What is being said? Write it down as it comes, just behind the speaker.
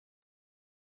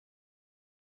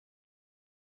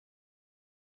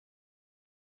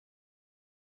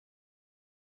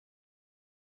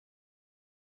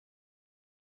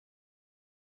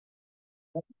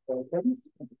Good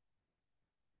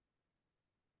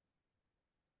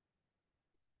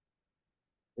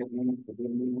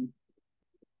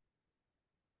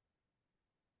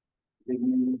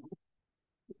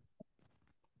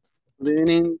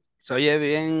evening. Se oye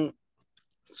bien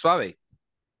suave.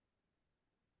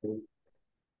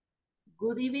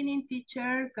 Good evening,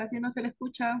 teacher. Casi no se le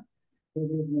escucha.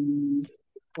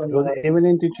 Good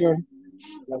evening, teacher.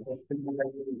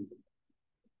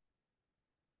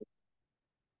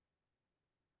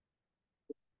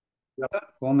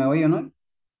 ¿Cómo me oyen, no?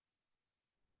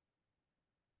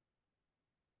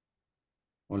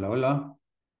 Hola, hola.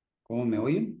 ¿Cómo me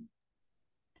oyen?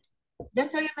 Ya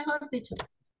se oye mejor, teacher.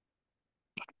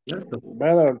 ¿Cierto?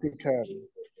 Better, teacher.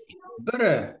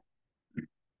 Better.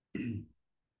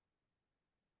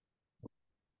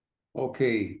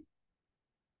 Okay.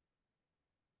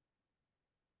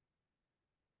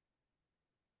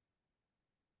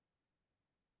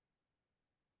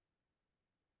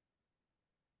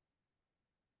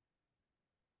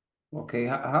 Okay,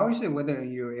 how is the weather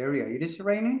in your area? It is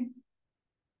raining?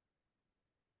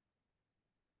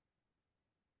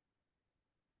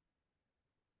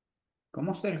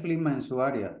 ¿Cómo está el clima en su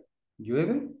área?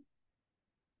 ¿Llueve?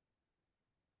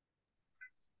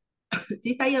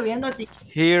 Sí está lloviendo, teacher.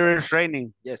 Here is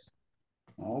raining. Yes.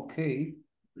 Okay.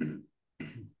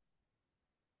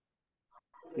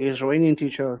 It's raining,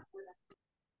 teacher.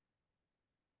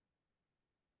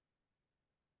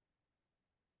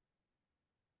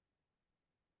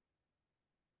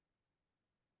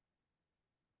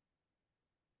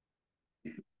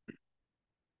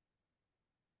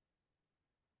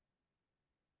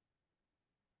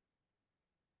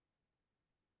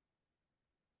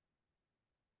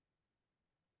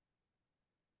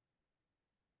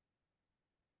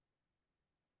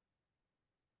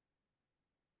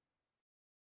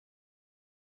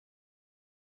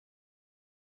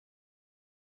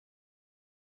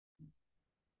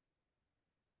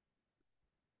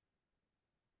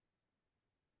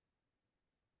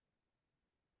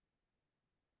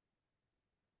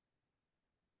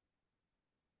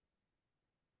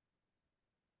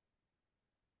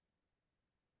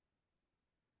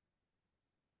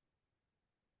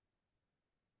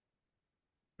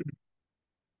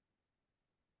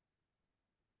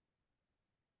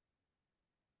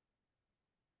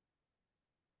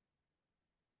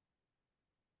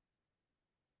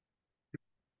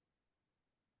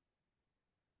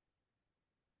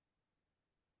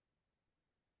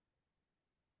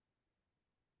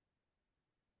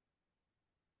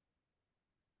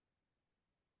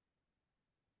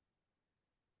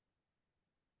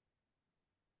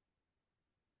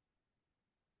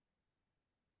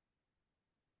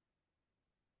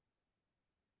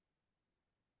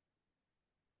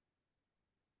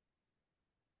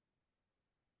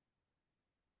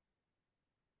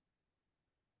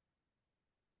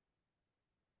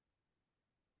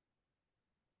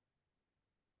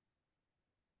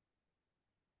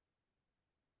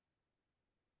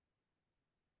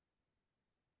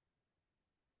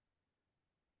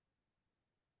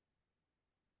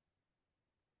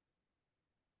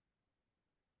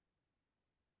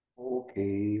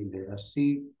 Okay, let's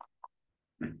see.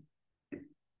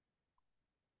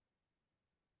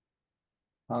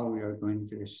 How we are going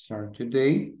to start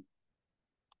today.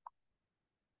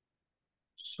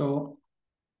 So,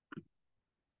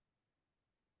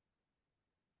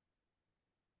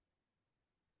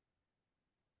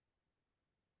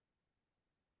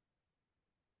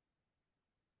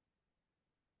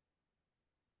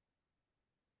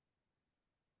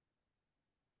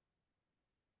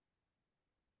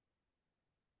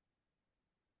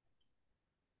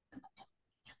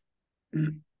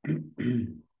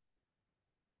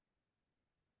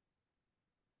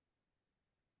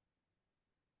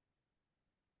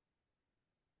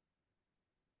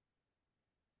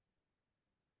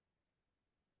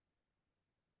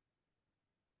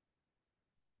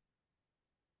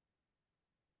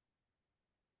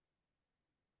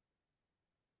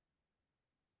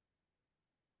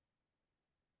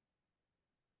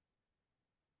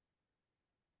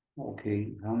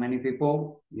 okay, how many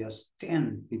people? Yes,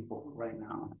 10 people right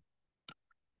now.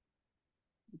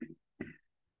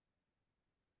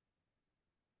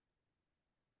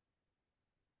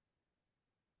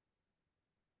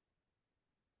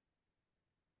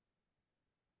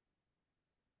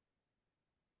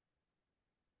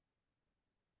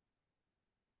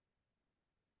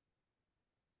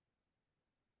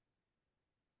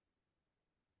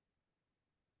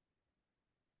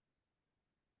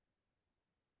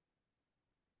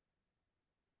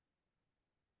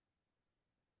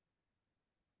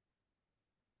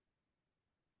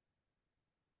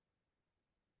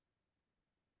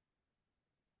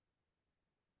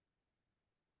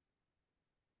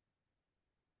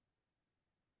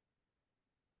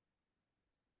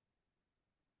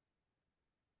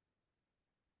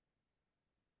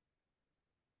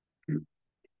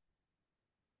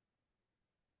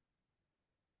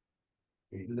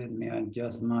 Okay, let me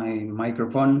adjust my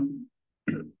microphone.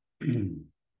 And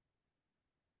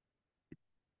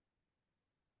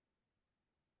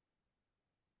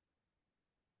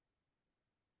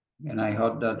I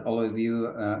hope that all of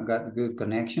you got good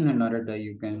connection in order that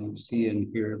you can see and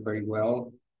hear very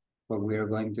well what we are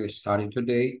going to study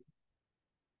today.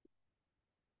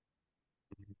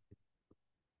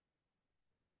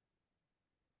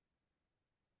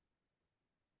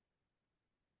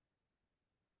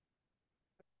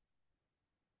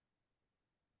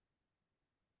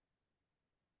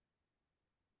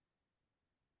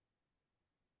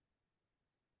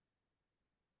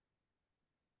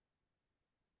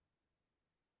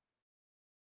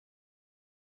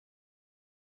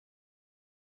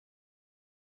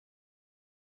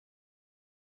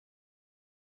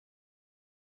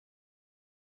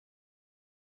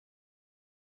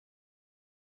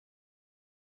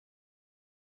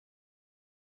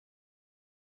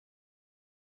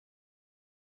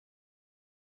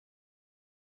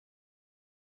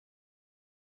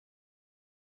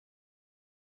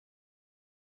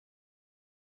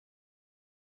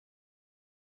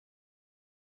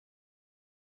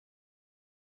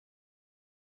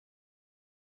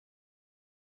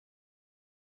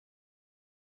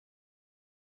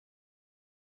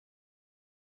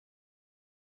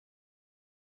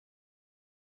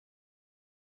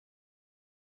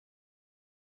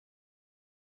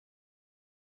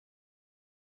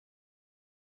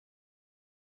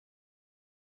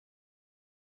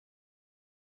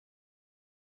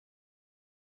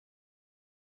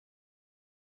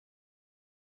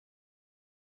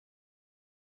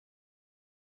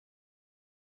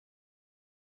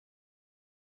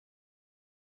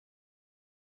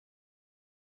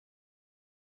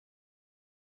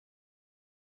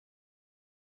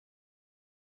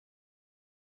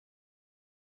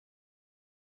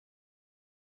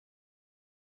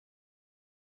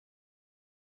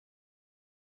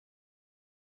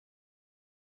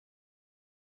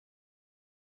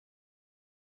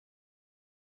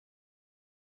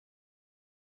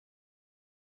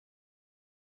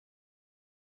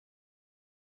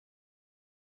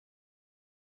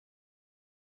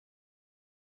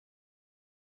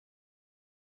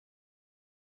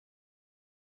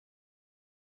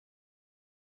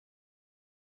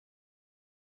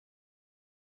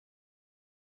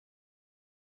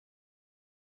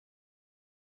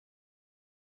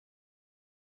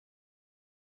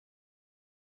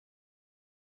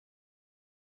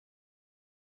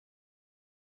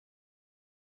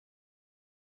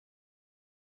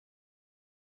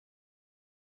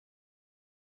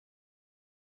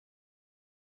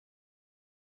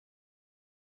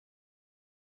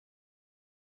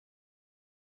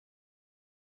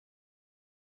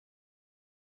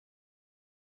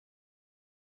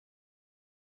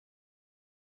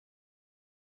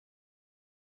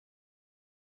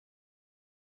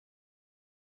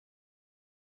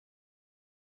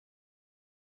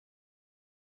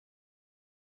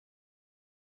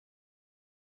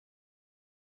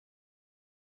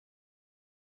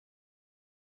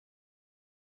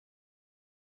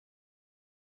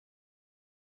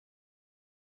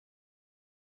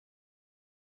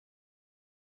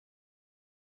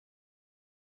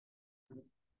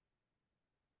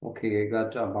 Okay, I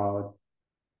got about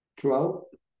 12.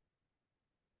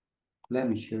 Let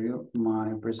me show you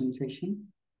my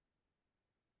presentation.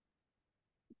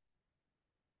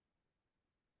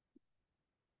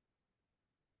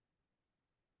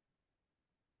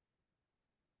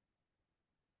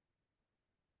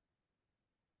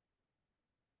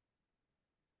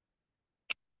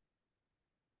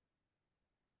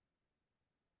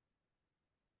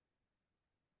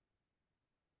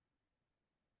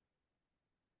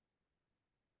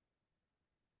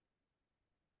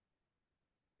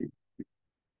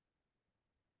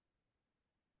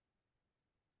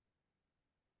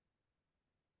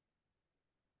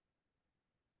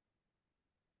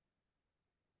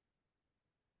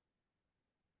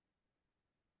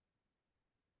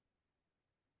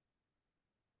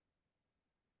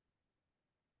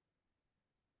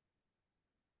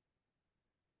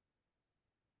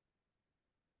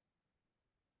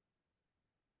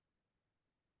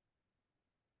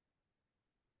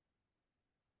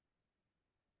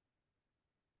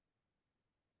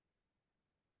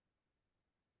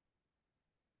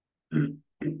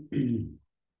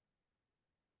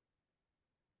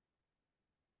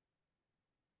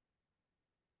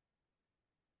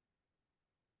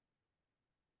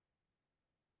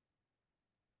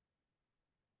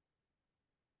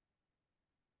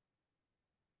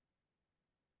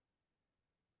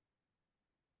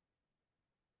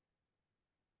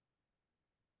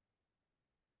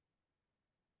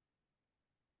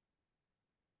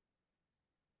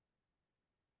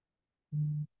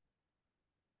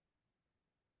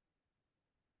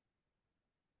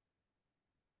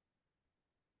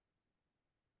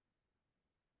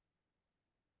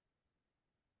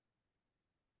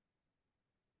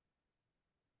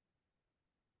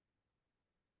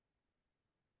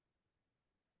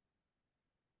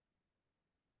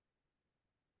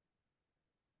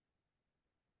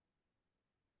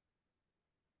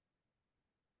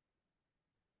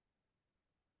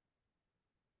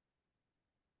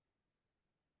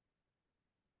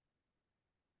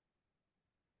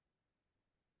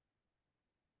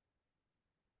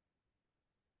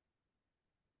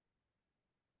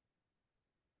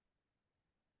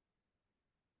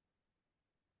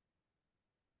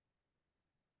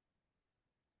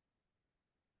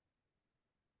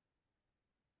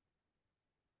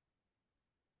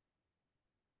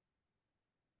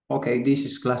 Okay, this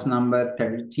is class number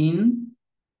 13.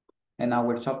 And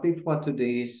our topic for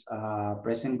today is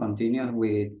present continuous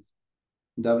with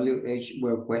WH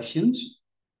word questions.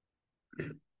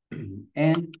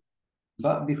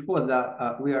 But before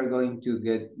that, we are going to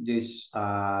get this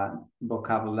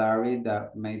vocabulary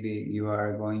that maybe you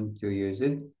are going to use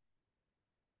it.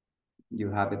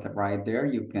 You have it right there.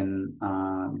 You can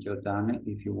jot down it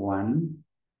if you want.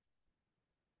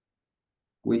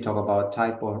 We talk about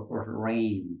type of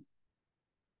rain.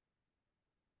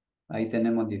 Ahí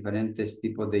tenemos diferentes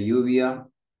tipos de lluvia.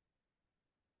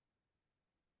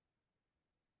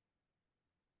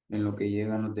 En lo que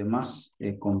llegan los demás,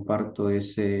 comparto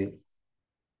ese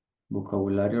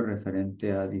vocabulario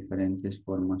referente a diferentes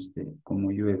formas de cómo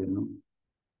llueve, ¿no?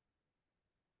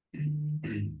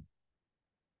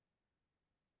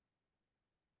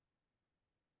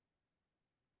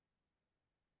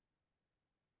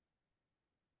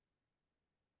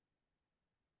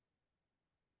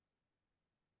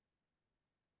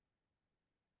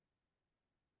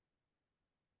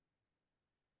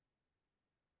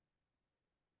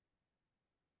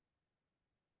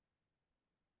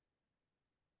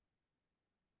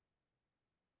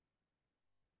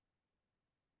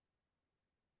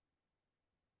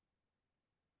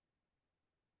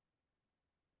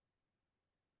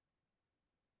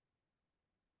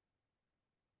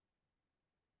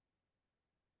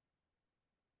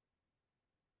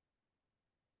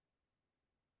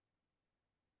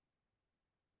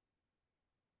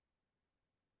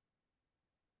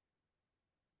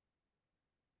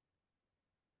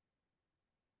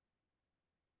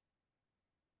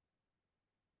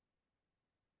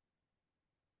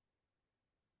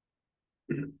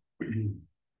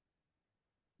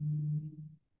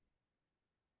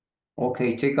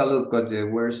 Okay, take a look at the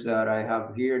words that I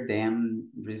have here. Dam,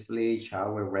 drizzly,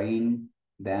 shower, rain,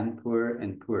 downpour,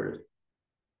 and pour.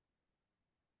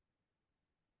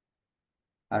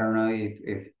 I don't know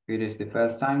if it is the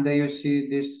first time that you see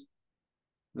this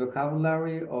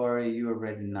vocabulary or you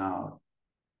already know.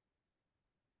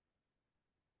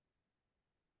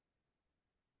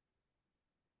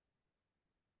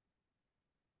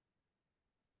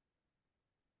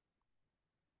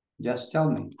 Just tell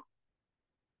me.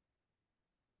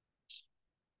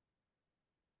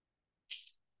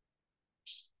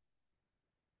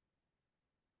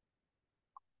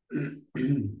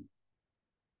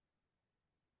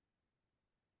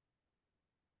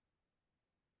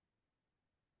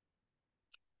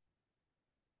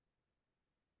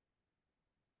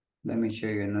 Let me show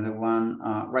you another one.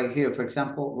 Right here, for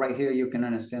example, right here you can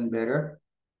understand better.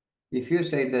 If you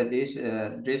say that this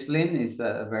drizzling is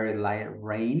a very light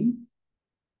rain,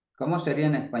 ¿cómo sería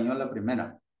en español la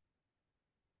primera?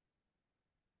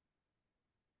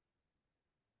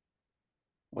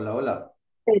 Hola, hola.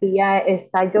 Sería,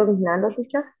 está lloviznando,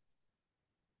 teacher.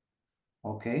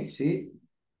 Ok, sí.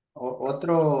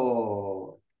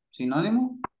 ¿Otro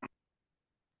sinónimo?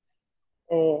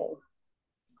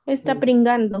 Está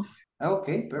pringando.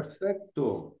 Ok,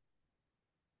 perfecto.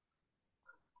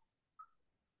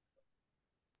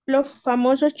 Los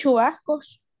famosos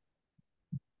chubascos.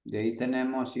 De ahí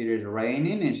tenemos, it is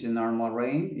raining, it's a normal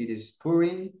rain. It is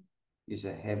pouring, it's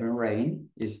a heavy rain.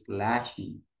 It's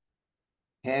lashing,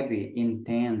 heavy,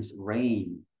 intense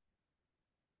rain.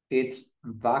 It's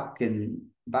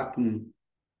backing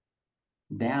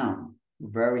down,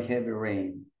 very heavy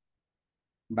rain.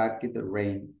 Back the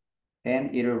rain.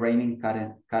 And it is raining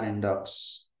cat and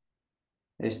dogs.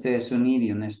 Este es un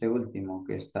idioma, este último,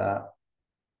 que está...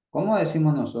 ¿Cómo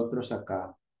decimos nosotros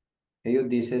acá? Ellos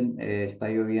dicen, está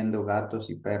lloviendo gatos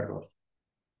y perros,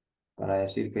 para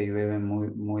decir que llueve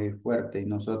muy fuerte. ¿Y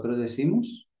nosotros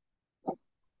decimos?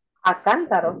 A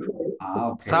cántaros.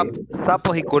 Ah, ok.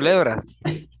 Sapos y culebras.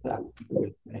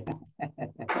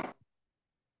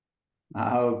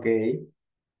 Ah, ok.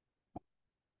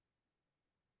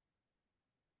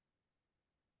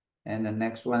 And the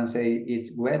next one say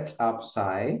it's wet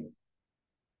outside.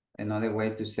 Another way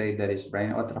to say that it's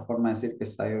raining. Otra forma de decir que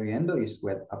está lloviendo is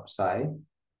wet outside.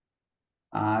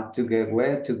 To get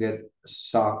wet, to get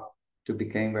soaked, to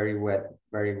become very wet,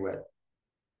 very wet.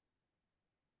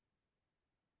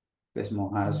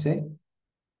 Desmojarse.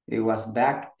 It was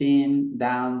backing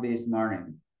down this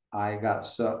morning. I got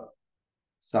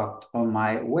soaked on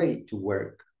my way to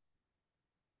work.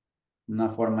 Una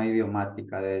forma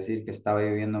idiomática de decir que estaba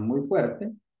lloviendo muy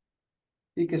fuerte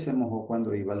y que se mojó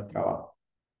cuando iba al trabajo.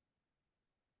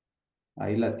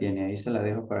 Ahí la tiene, ahí se la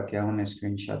dejo para que haga un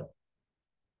screenshot.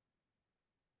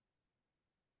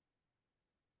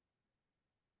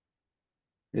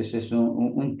 Ese es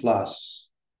un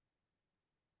plus,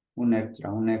 un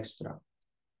extra, un extra.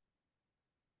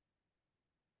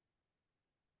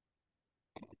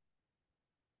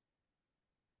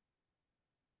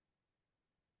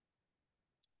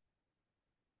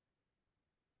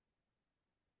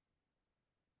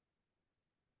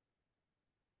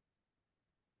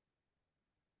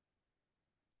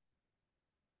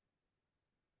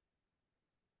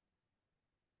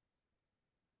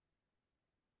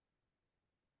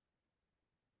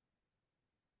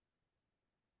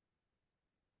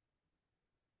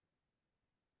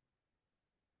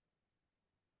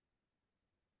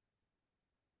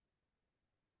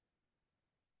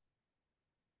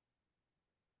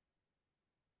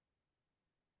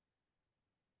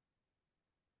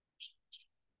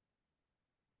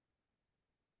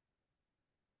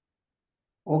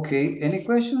 Okay, any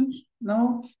questions?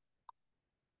 No?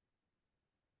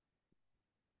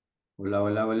 Hola,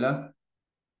 hola, hola.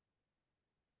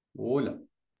 Hola.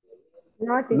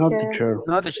 No, No, teacher. teacher.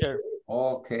 No, teacher.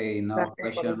 Okay, no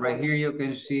question. Right here you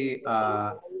can see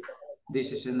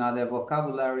this is another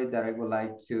vocabulary that I would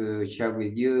like to share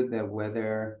with you. The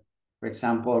weather, for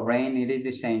example, rain, it is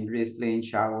the same, drizzling,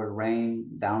 shower, rain,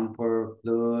 downpour,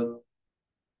 flood.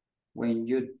 When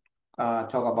you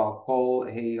talk about cold,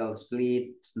 hail,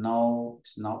 sleet, snow,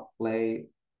 snowflake,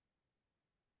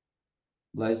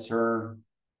 blizzard,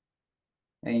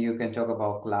 and you can talk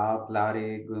about cloud,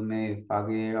 cloudy, gloomy,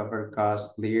 foggy,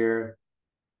 overcast, clear.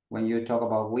 When you talk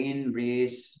about wind,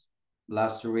 breeze,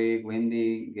 blustery,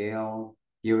 windy, gale,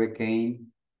 hurricane.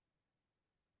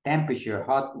 Temperature,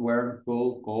 hot, warm,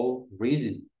 cool, cold,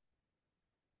 freezing.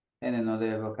 And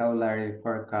another vocabulary,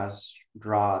 forecast,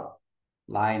 drought,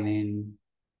 lightning,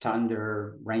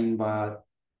 thunder, rainbow.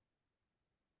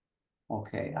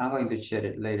 Okay, I'm going to share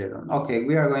it later on. Okay,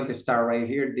 we are going to start right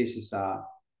here. This is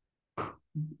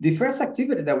the first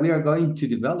activity that we are going to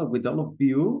develop with all of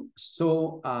you.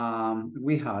 So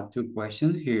we have two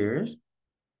questions here,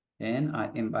 and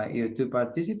I invite you to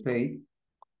participate,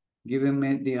 giving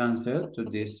me the answer to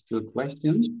these two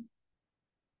questions.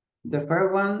 The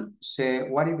first one say,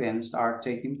 what events are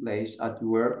taking place at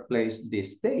your workplace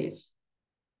these days?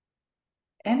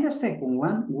 And the second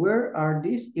one, where are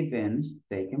these events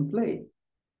taking place?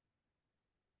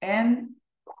 And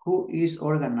who is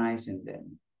organizing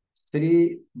them?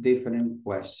 Three different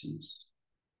questions.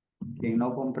 Quien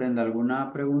no comprenda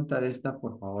alguna pregunta de esta,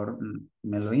 por favor,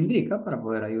 me lo indica para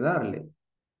poder ayudarle.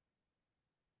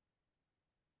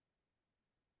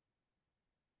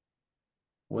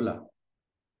 Hola.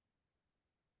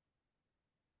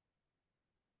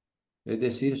 Es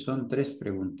decir, son tres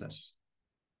preguntas.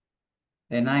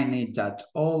 And I need that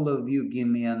all of you give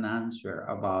me an answer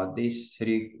about these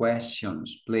three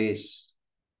questions, please.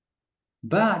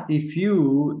 But if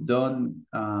you don't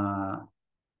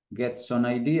get some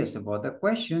ideas about the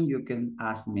question, you can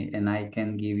ask me and I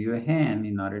can give you a hand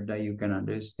in order that you can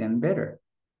understand better.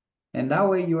 And that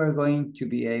way you are going to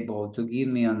be able to give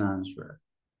me an answer.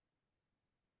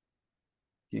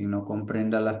 Quien no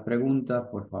comprenda las preguntas,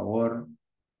 por favor,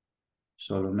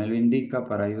 solo me lo indica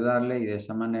para ayudarle y de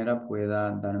esa manera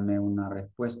pueda darme una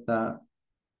respuesta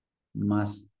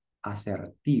más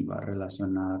asertiva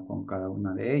relacionada con cada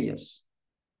una de ellas.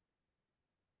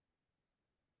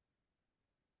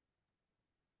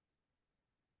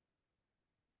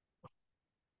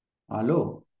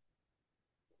 Aló.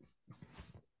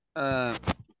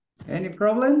 Any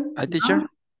problem? Hi, teacher. No?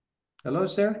 Hello,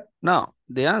 sir. No,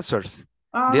 the answers.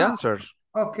 The answers.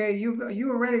 Okay, you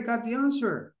already got the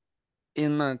answer.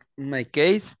 In my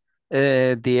case,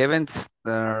 the events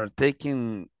that are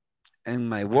taking in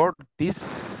my work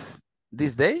this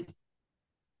day.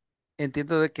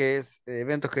 Entiendo de que es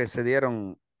eventos que se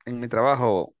dieron en mi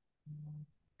trabajo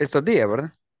estos días,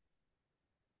 ¿verdad?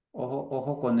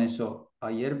 Ojo con eso.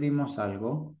 Ayer vimos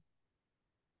algo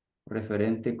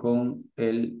referente con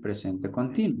el presente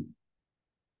continuo.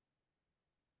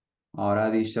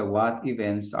 Ahora dice, what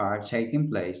events are taking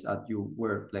place at your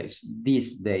workplace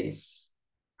these days?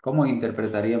 ¿Cómo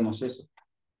interpretaríamos eso?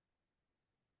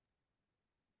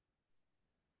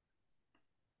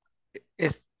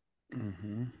 Es,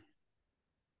 ujú,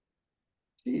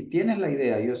 Sí, tienes la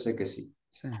idea, yo sé que sí.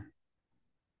 sí.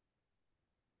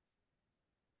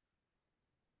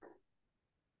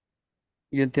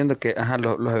 Yo entiendo que ajá,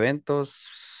 los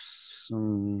eventos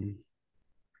en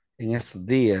estos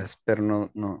días,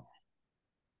 pero no.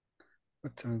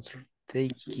 What events are Sí,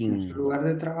 en su taking. lugar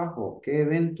de trabajo, ¿qué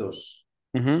eventos?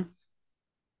 Ujú.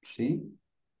 ¿Sí?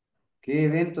 ¿Qué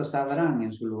eventos habrán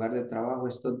en su lugar de trabajo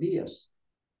estos días?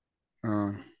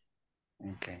 Ah,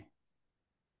 ok.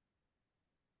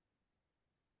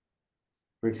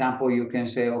 For example, you can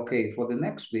say, okay, for the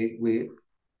next week,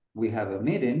 we have a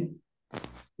meeting,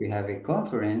 we have a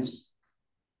conference,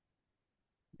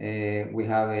 we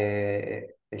have a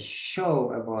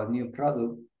show about new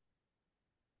product.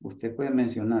 Usted puede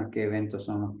mencionar qué eventos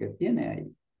son los que tiene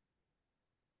ahí.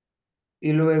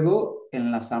 Y luego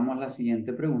enlazamos la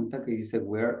siguiente pregunta que dice,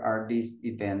 where are these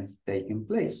events taking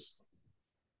place?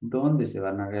 ¿Dónde se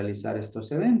van a realizar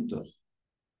estos eventos?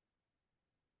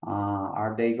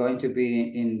 Are they going to be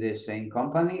in the same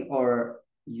company or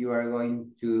you are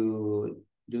going to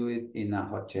do it in a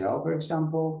hotel, for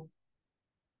example?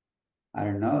 I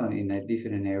don't know, in a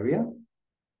different area.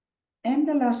 And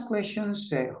the last question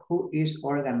said, who is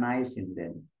organizing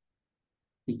them?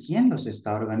 ¿Y quién los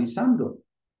está organizando?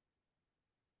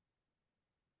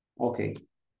 Okay.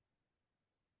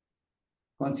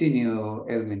 Continue,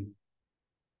 Edwin.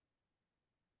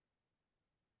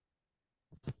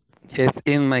 Yes,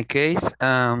 in my case,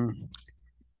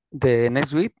 the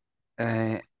next week,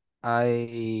 uh,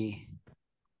 I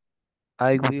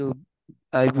I will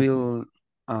I will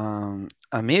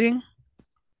a meeting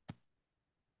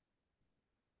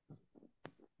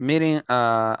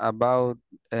about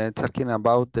talking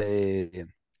about the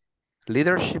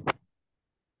leadership,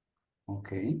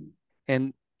 Okay.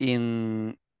 and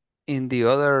in the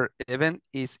other event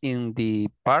is in the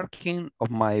parking of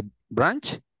my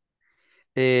branch.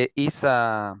 Is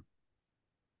a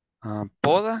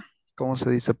poda. ¿Cómo se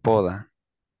dice poda?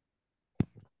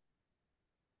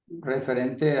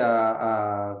 Referente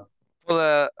a...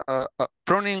 Poda,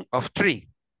 pruning of tree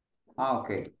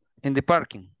Okay. in the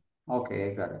parking.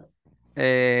 Okay, I got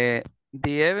it.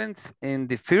 The events in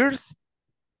the first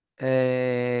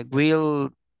will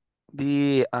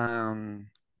be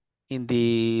in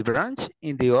the branch,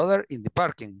 in the other in the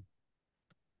parking.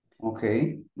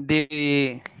 Okay.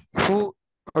 The who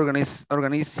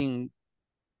organizing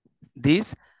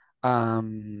this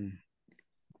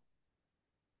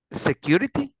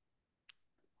security,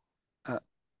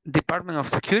 Department of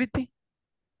Security,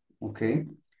 Okay.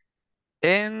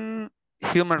 and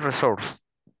human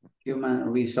Human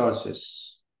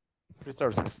resources.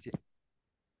 resources. Yeah.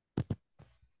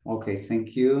 Okay,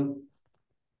 thank you.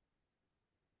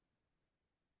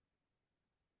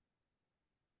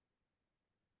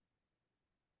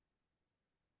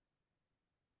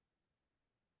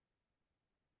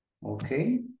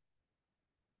 Okay.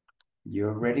 You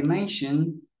already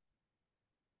mentioned.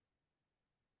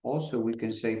 Also, we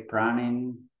can say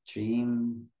planning,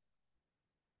 team,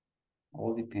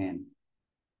 all depend.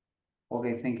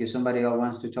 Okay, thank you. Somebody else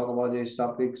wants to talk about this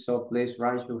topic, so please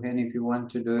raise your hand if you want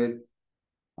to do it.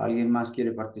 ¿Alguien más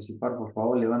quiere participar? Por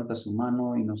favor, levanta su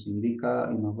mano y nos indica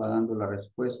y nos va dando las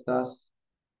respuestas.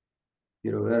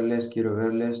 Quiero verles, quiero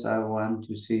verles. I want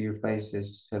to see your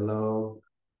faces. Hello.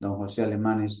 Don José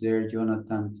Alemán is there.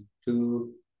 Jonathan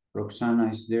too.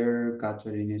 Roxana is there.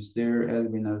 Catherine is there.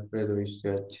 Elvin Alfredo is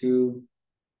there too.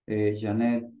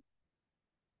 Janet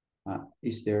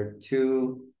is there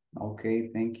too. Okay,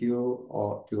 thank you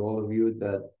to all of you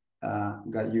that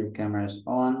got your cameras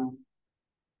on.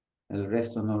 El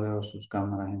resto no veo sus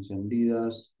cámaras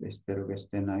encendidas. Espero que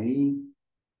estén ahí.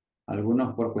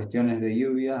 Algunos por cuestiones de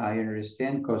lluvia. I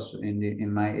understand because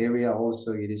in my area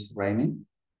also it is raining.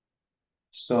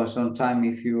 So sometimes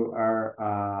if you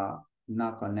are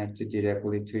not connected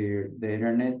directly to the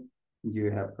internet, you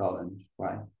have problems,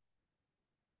 right?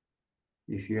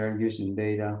 If you are using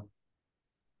data,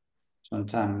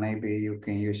 sometimes maybe you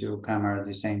can use your camera at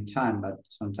the same time, but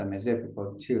sometimes it's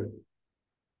difficult too.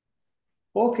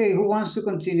 Okay, who wants to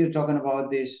continue talking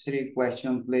about these three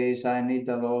questions, please? I need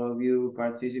that all of you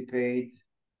participate.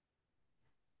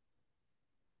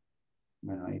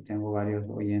 Bueno, ahí tengo varios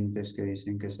oyentes que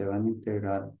dicen que se van a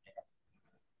integrar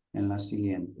en la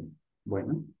siguiente.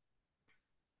 Bueno.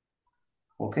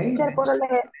 Ok. Teacher,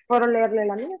 ¿puedo leerle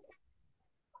la mía?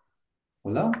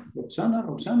 Hola, Roxana.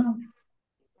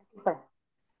 Pues,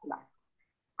 va.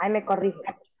 Ahí me corrige.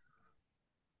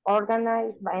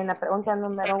 Organize, en la pregunta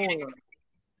número 1.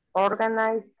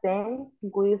 Organize them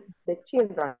with the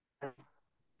children.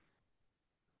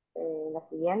 La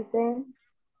siguiente.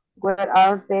 Where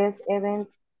are these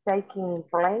events taking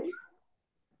place?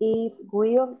 It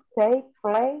will take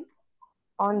place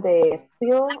on the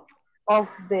field of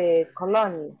the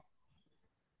colony.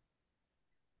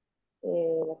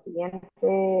 La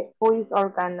siguiente. Who is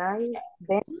organized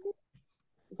them?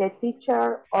 The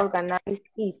teacher organized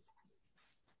it.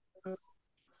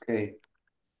 Okay.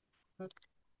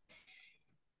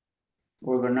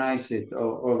 Organize it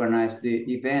or organize the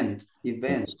event.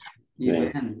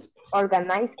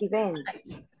 Organized event.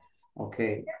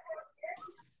 Okay.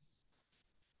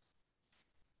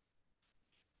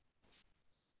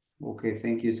 Okay,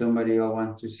 thank you. Somebody else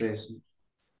want to say something?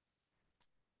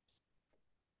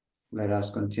 Let us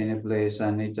continue, please.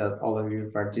 I need that all of you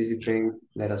participate.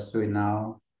 Let us do it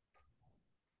now.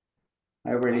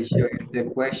 I already showed you the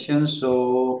question,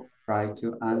 so try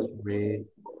to answer it.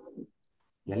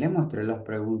 Ya le mostré las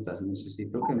preguntas.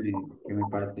 Necesito que me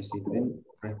participen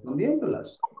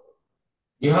respondiéndolas.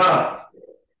 Yeah.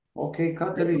 Okay,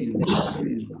 Catherine.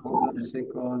 Hold on a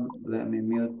second. Let me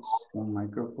mute one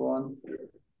microphone.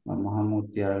 Vamos a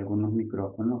mutear algunos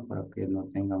micrófonos para que no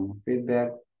tengamos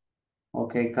feedback.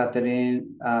 Okay,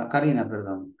 Catherine. Karina,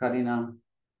 perdón. Karina.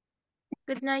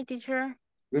 Good night, teacher.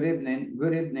 Good evening.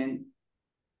 Good evening.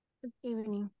 Good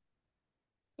evening.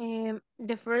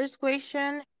 The first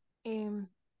question, in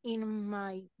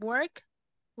my work,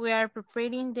 we are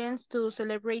preparing dance to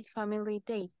celebrate Family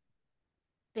Day.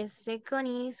 The second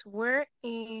is where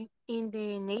in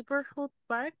the neighborhood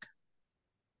park.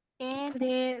 And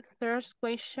the third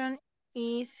question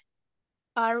is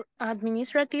our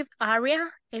administrative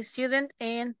area, student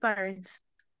and parents.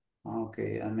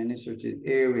 Okay, administrative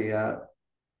area,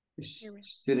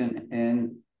 student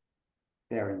and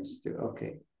parents too.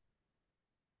 Okay.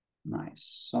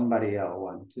 Nice. Somebody else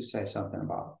want to say something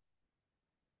about?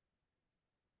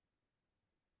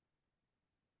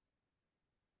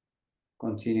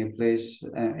 Continue, please.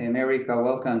 America,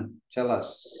 welcome. Tell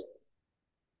us.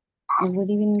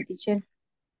 Good evening, teacher.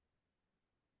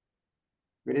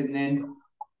 Good evening.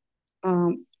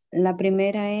 La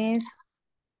primera es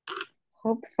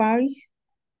Hope Fairs,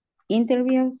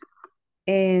 Interviews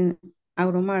en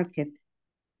Agromarket.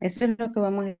 Eso es lo que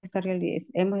hemos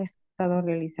estado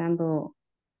realizando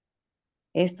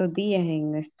estos días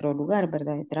en nuestro lugar,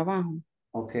 ¿verdad? De trabajo.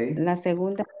 Okay. La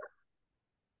segunda,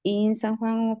 in San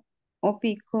Juan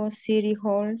Opico City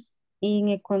Halls, in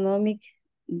Economic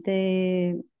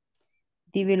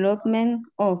Development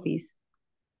Office.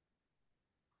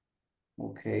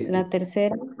 Okay. La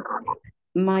tercera,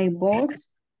 my boss,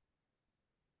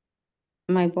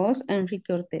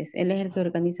 Enrique Ortiz. Él es el que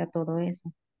organiza todo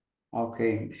eso.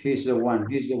 Okay, he's the one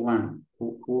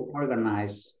who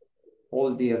organized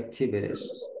all the activities.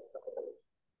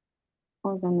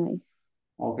 Organize.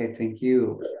 Okay, thank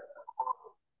you.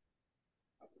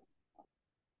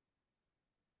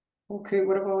 Okay,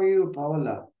 what about you,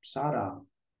 Paola, Sara,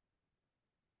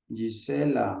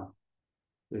 Gisela,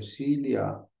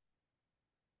 Cecilia?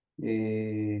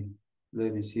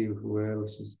 Let me see who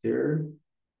else is there.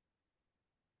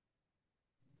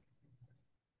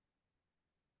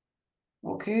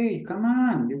 Okay, come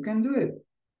on, you can do it.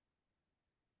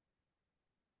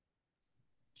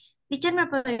 Teacher, ¿me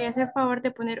podría hacer favor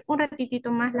de poner un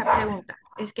ratitito más la pregunta?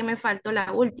 Es que me faltó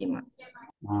la última.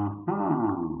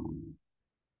 Uh-huh.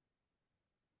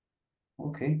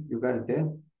 Okay, you got it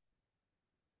there.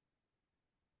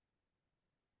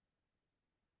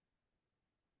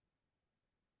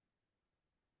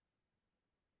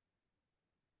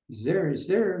 Is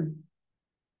there?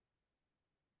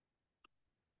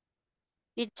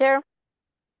 Teacher,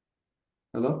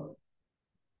 Hello?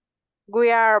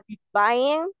 we are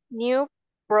buying new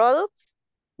products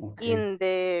Okay. in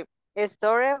the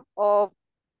store of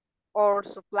our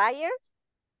suppliers.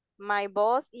 My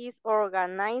boss is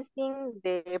organizing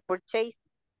the purchase.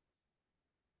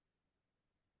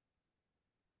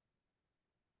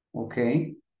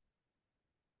 Okay.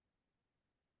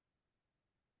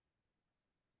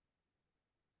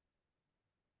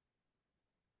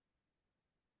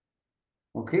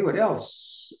 Okay, what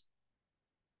else?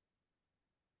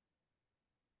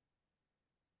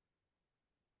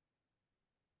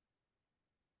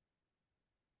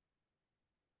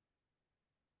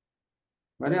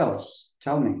 What else?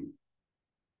 Tell me.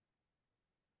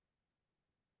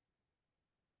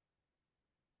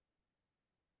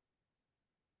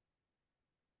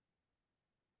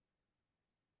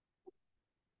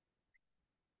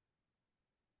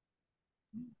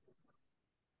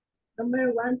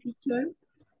 Number 1, teacher.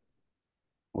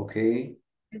 Okay.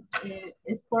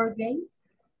 sport games.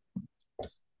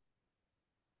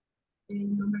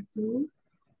 Number 2,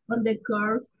 on the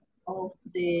course of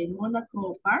the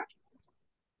Monaco Park.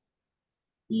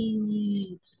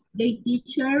 In the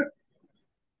teacher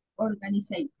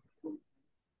organization.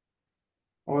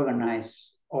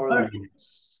 Organize.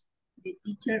 The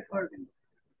teacher organize.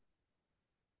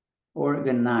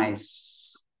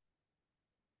 Organize.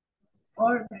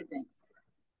 Organize.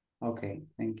 Okay,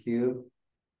 thank you.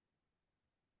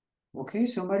 Okay,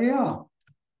 somebody else.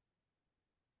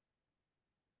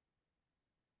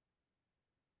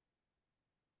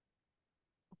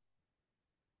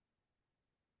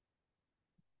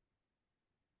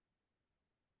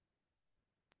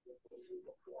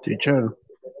 Teacher,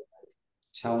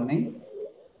 Tell me.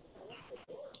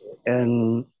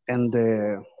 and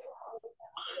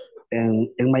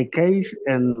in my case,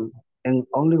 and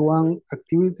only one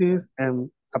activities and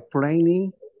a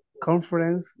planning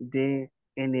conference de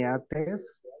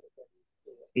NATs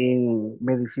in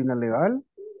medicina legal.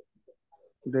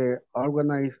 The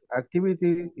organized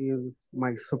activity is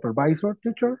my supervisor,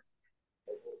 teacher.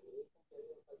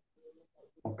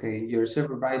 Okay, your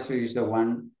supervisor is the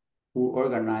one who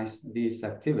organized these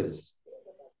activities.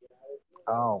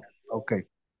 Oh, okay.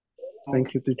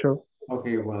 Thank you, teacher.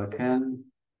 Okay, you're welcome.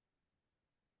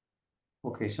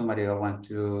 Okay, somebody else want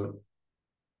to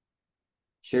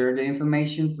share the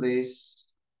information, please.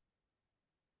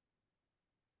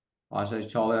 As I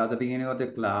told you at the beginning of the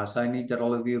class, I need that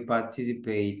all of you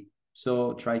participate.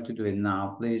 So try to do it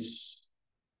now, please.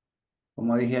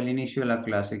 Como dije al inicio de la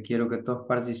clase, quiero que todos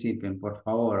participen, por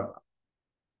favor.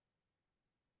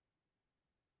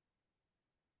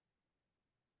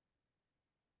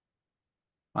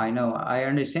 I know, I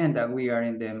understand that we are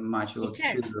in the module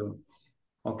two.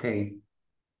 Okay.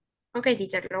 Ok,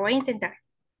 teacher, lo voy a intentar.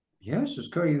 Yes, of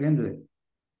course, you can do it.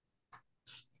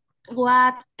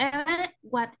 What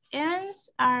events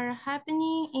are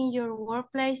happening in your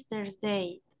workplace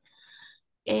Thursday?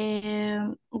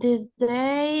 This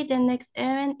day, the next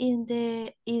event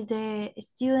is the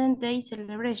Student Day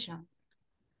celebration.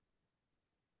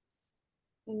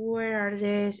 Where are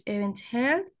these events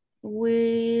held?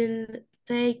 Will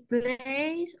take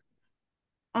place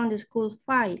on the school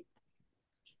file.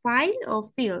 File or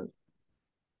field?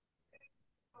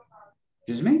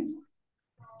 Excuse me?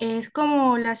 Es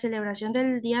como la celebración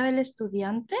del Día del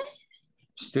Estudiante.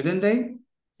 Student Day?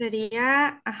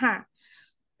 Sería, ajá,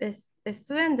 es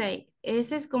Student Day.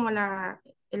 Ese es como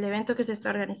el evento que se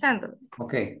está organizando.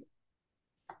 Ok.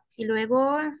 Y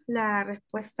luego la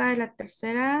respuesta de la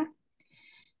tercera,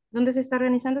 ¿dónde se está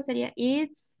organizando? Sería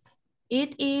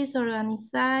it is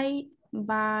organized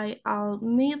by all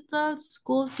middle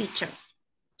school teachers.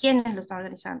 ¿Quiénes lo están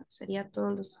organizando? Sería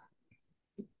todos los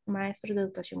maestros de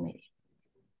educación media.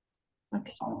 Ok.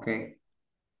 Okay.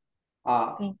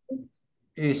 Thank you.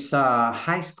 It's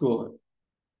high school.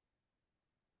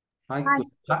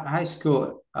 High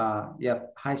school.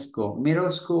 Yep, high school.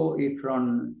 Middle school is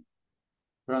from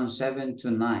 7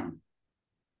 to 9.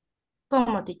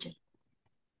 ¿Cómo, teacher?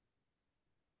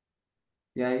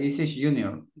 Yeah, this is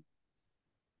junior.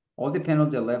 All depends on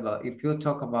the level. If you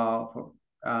talk about,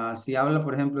 si habla,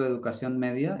 por ejemplo, de educación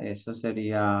media, eso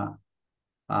sería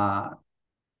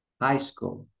high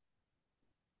school.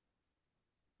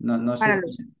 No sé,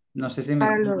 no sé si me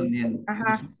entienden.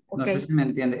 Ajá, No sé si me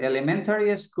entiende.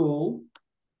 Elementary school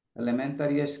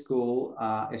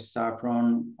start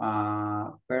from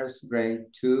first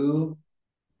grade to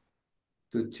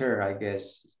third, I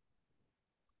guess.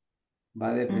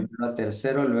 Va de primero a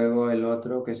tercero, luego el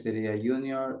otro que sería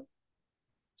junior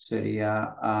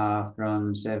sería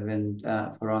from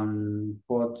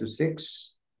 4 to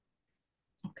 6.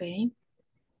 Ok.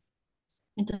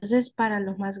 Entonces, para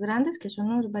los más grandes, que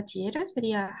son los bachilleres,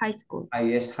 sería high school.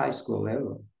 Ahí es high school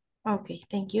level. Ok,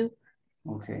 thank you.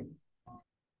 Ok.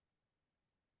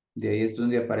 De ahí es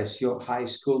donde apareció High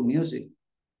School Music.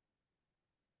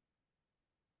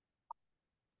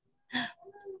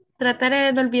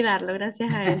 Trataré de olvidarlo,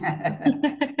 gracias a eso.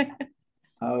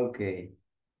 Ok.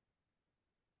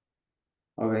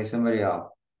 Ok, somebody else.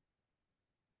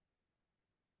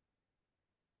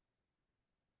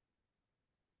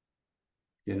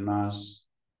 ¿Quién más?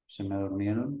 ¿Se me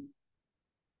durmieron?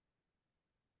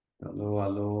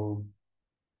 Aló.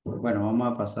 Bueno,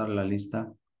 vamos a pasar la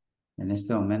lista. En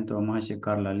este momento vamos a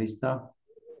checar la lista.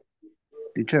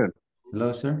 Teacher.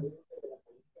 Hello, sir.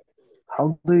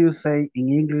 How do you say in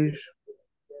English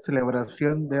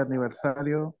celebración de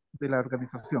aniversario de la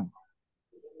organización?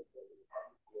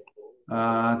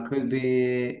 Could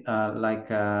be like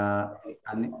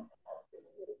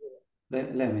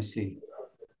let me see.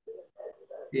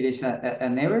 It is an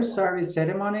anniversary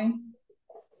ceremony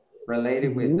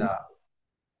related with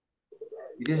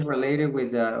it is related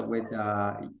with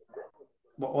well,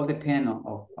 all depend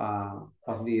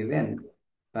of the event,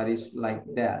 but it's like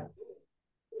that.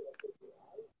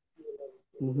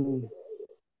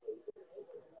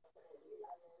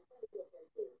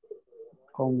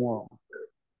 Como,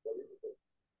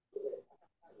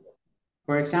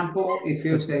 for example, if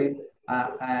you say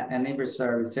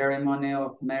anniversary ceremony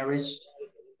of marriage,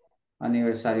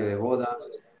 aniversario de bodas,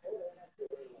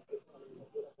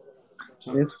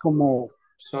 es como,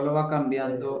 solo va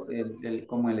cambiando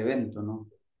como el evento, ¿no?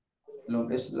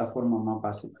 Es la forma más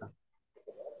básica.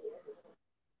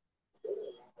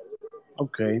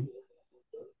 okay.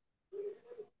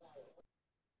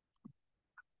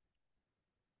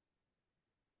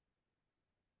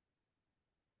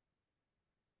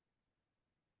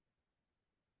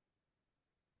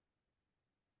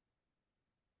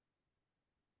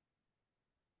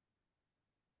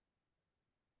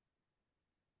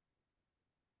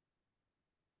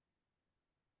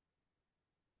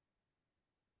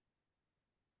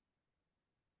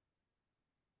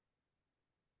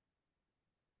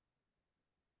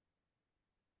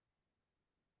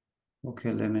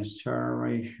 Okay, let me start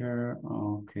right here.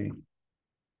 Okay.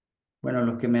 Bueno,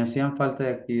 los que me hacían falta de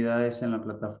actividades en la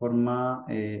plataforma,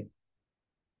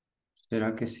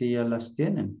 ¿será que sí ya las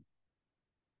tienen?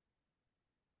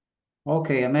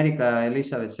 Okay, America,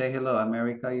 Elizabeth, say hello,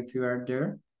 America, if you are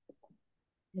there.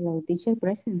 Hello, teacher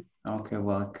present. Okay,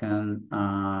 welcome.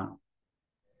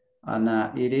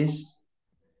 Anna, it is.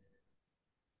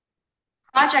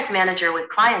 Project manager with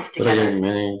clients together. Project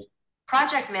manager.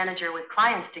 Project manager with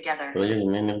clients together. Project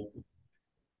manager.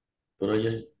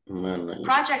 Project manager.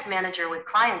 Project manager with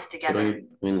clients together.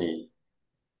 Project manager.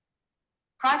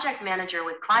 Project manager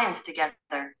with clients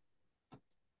together.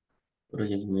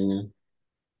 Project manager.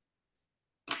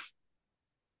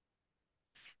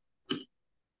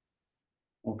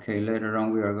 Okay, later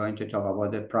on we are going to talk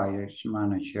about the project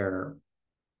manager.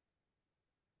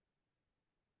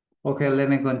 Okay, let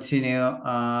me continue.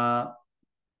 Ana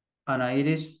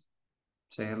Iris,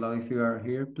 say hello if you are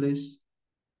here, please.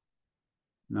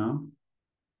 No?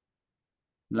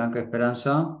 Blanca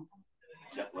Esperanza.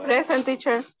 Present,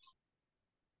 teacher.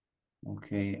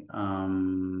 Okay,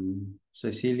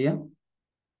 Cecilia.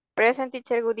 Present,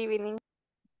 teacher. Good evening.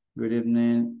 Good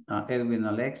evening. Edwin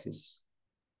Alexis.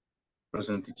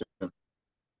 Present teacher.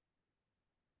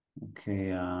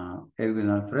 Okay, Edwin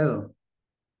Alfredo.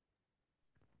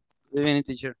 Good evening,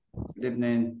 teacher. Good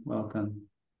evening, welcome.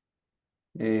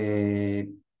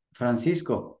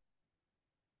 Francisco.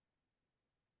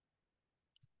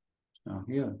 Not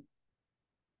here.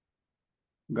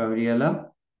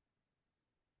 Gabriela.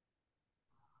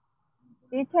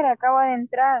 Teacher, acabo de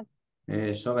entrar.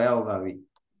 Eso veo, Gaby.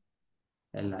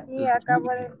 Sí, acabo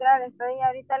de entrar. Estoy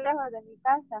ahorita lejos de mi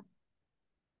casa.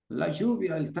 La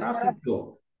lluvia, el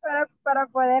tráfico. Para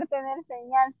poder tener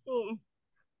señal, sí.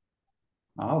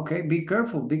 Okay, be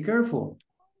careful, be careful.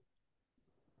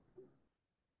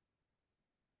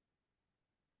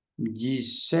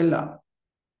 Gisela.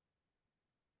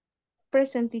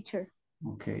 Present, teacher.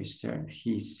 Okay, sir.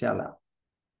 Gisela.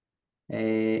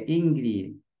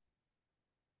 Ingrid.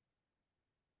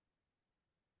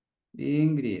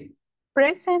 Ingrid.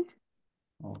 Present.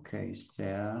 Okay,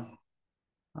 sir.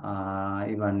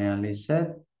 Ivane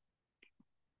Lisette.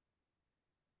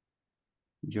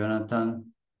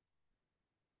 Jonathan.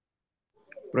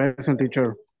 Present,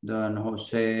 teacher. Don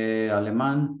José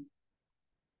Alemán.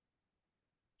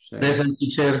 Present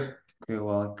teacher. Okay,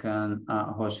 welcome.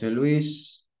 José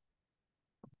Luis.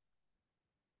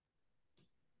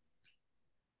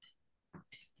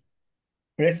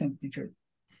 Present, teacher.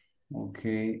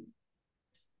 Okay.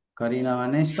 Karina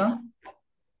Vanessa.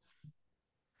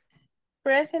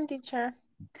 Present, teacher.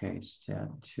 Okay, step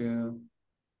 2.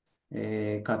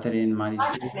 Catherine Marisol.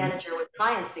 Project manager with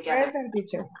clients together. Present,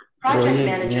 teacher. Project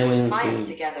manager with clients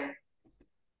together.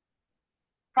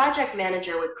 Project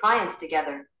manager with clients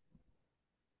together.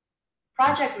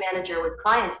 Project manager with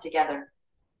clients together.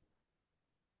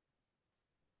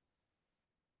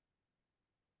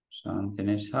 Something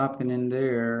is happening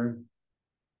there.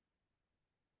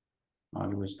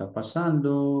 Algo está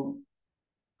pasando.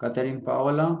 Catherine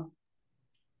Paola.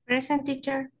 Present,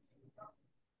 teacher.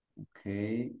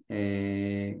 Okay.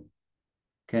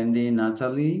 Candy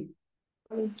Natalie.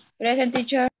 Present,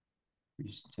 teacher.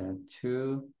 Step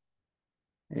 2.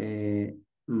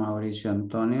 Mauricio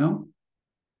Antonio.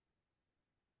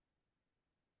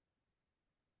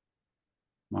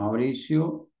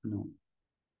 Mauricio. No.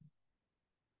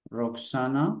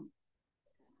 Roxana.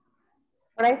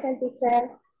 Present,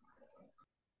 teacher.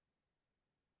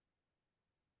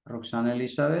 Roxana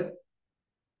Elizabeth.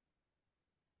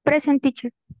 Present, teacher.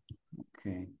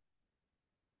 Okay.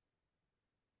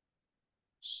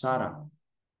 Sara.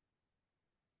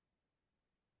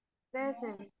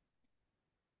 Present.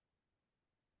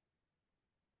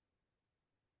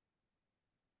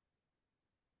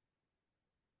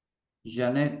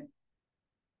 Janet.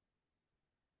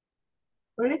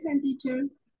 Present, teacher.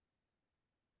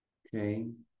 Okay.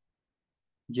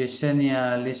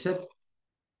 Yesenia Lisette.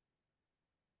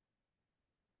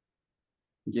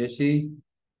 Jessie.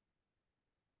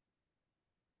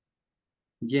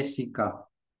 Jessica.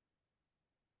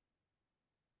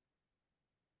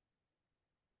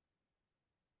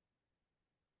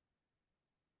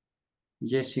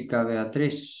 Jessica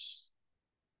Beatriz.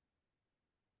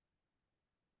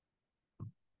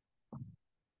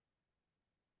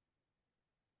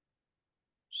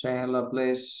 Say hello,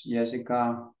 please,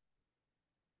 Jessica.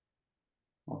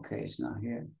 Okay, it's not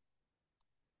here.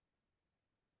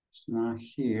 It's not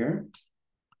here.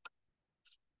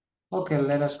 Okay,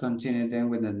 let us continue then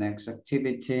with the next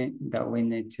activity that we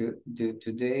need to do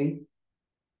today.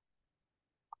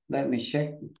 Let me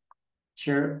share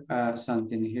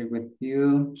something here with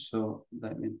you. So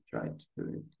let me try to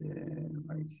do it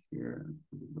right here.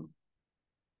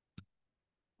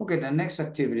 Okay, the next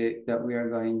activity that we are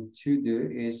going to do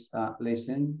is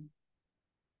listen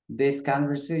this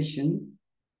conversation,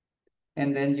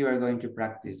 and then you are going to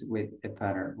practice with a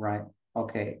pattern, right?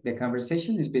 Okay, the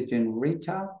conversation is between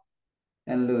Rita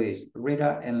and Luis.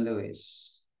 Rita and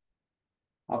Luis.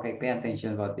 Okay, pay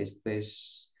attention about this,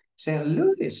 please. Say,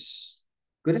 Luis,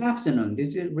 good afternoon.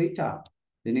 This is Rita,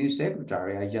 the new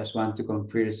secretary. I just want to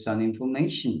confirm some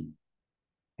information.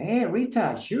 Hey,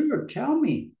 Rita, sure, tell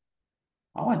me.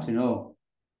 I want to know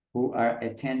who are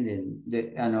attending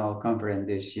the annual conference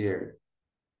this year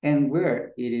and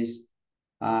where is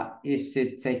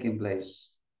it taking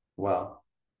place? Well,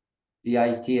 the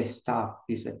IT staff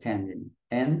is attending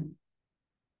and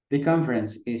the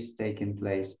conference is taking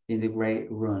place in the great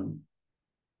room.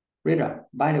 Rita,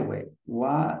 by the way,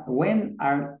 when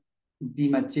are the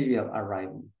material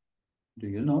arriving? Do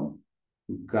you know?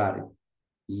 Got it.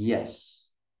 Yes.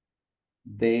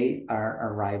 They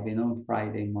are arriving on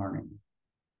Friday morning.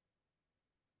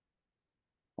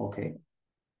 Okay.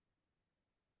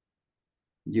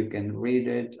 You can read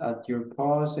it at your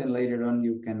pause and later on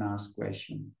you can ask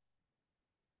questions.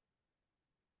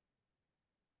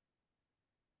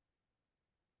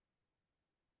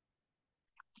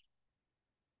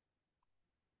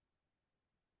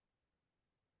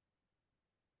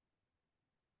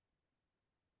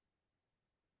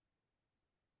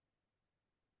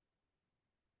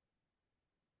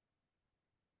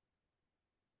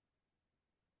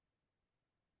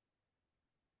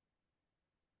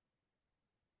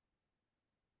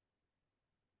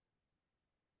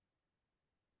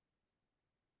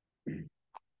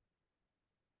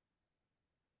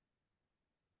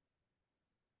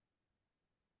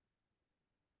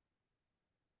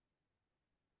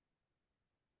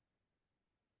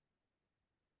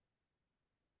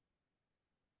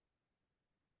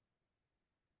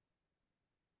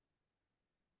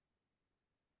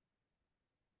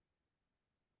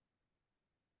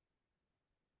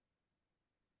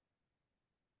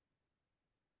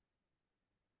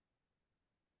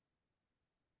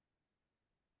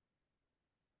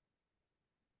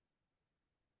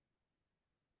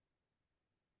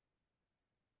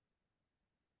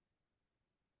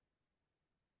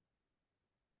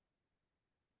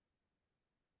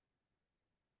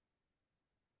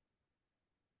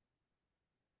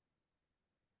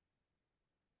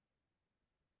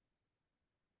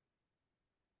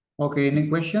 Okay, any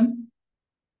question?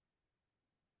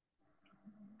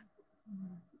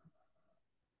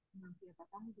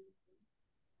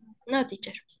 No,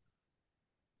 teacher.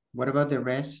 What about the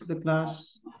rest of the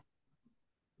class?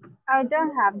 I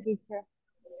don't have, teacher.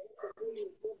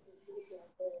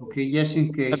 Okay, just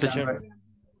in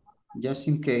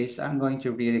case, I'm going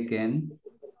to read again.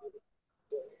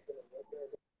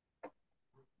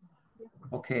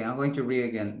 Okay, I'm going to read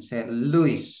again. Say,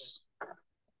 Luis,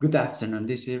 good afternoon.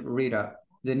 This is Rita,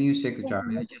 the new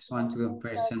secretary. I just want to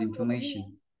confirm some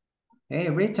information. Hey,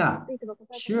 Rita,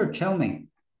 sure, tell me.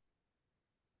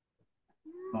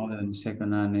 Hold on a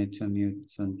second, I need to mute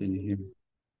something here.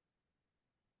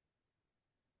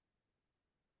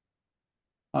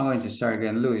 I'm going to start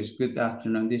again. Luis, good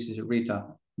afternoon. This is Rita,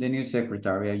 the new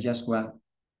secretary. I just want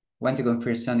to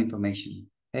confirm some information.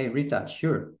 Hey, Rita,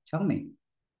 sure, tell me.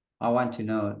 I want to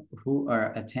know who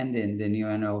are attending the new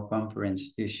annual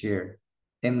conference this year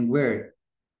and where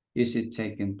is it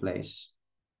taking place?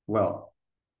 Well,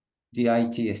 the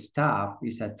IT staff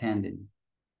is attending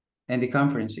And the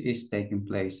conference is taking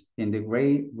place in the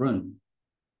gray room.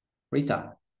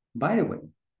 Rita, by the way,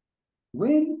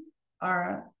 when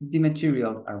are the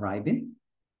materials arriving?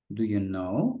 Do you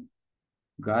know?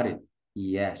 Got it.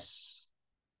 Yes.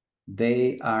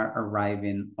 They are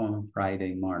arriving on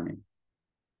Friday morning.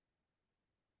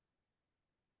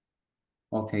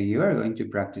 Okay, you are going to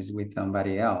practice with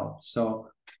somebody else. So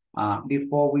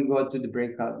before we go to the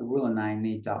breakout room, I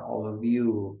need all of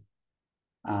you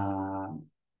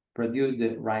produce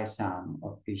the right sound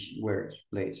of each word,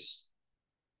 please.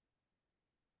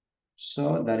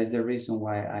 So that is the reason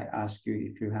why I ask you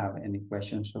if you have any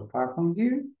questions so far from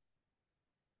here.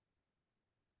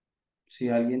 Si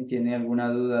alguien tiene alguna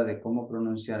duda de cómo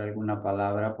pronunciar alguna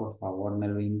palabra, por favor me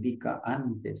lo indica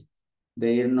antes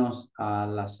de irnos a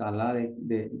la sala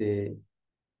de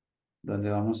donde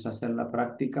vamos a hacer la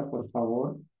práctica, por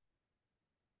favor.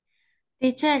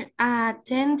 Teacher,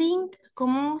 attending,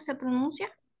 ¿cómo se pronuncia?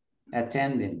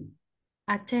 Attending.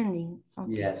 Attending.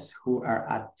 Okay. Yes, who are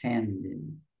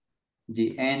attending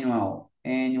the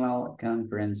annual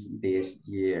conference this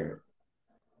year.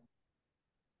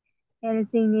 El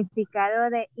significado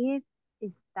de it,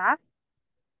 staff,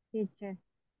 teacher.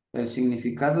 El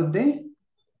significado de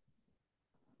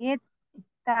It,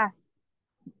 staff.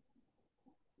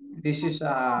 this is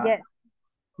Yes.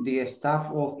 the staff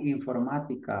of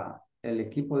informática, el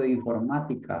equipo de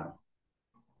informática.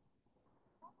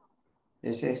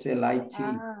 Ese es el IT.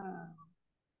 Ah.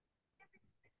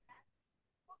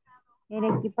 El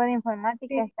equipo de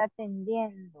informática está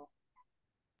atendiendo.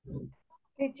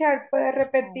 Teacher, ¿puede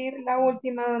repetir la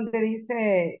última donde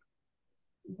dice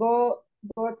got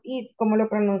it? ¿Cómo lo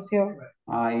pronunció?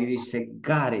 Ahí dice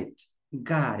got it,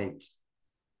 got it.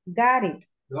 Got it.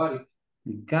 Got it.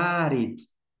 Got it.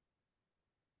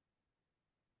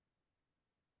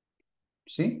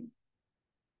 ¿Sí?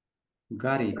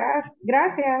 Got it.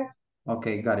 Gracias.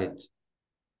 Okay, got it.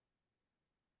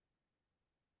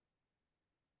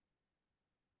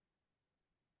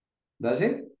 That's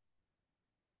it?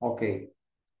 Okay.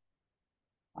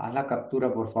 Haz la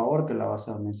captura, por favor, que la vas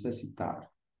a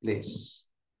necesitar. Please.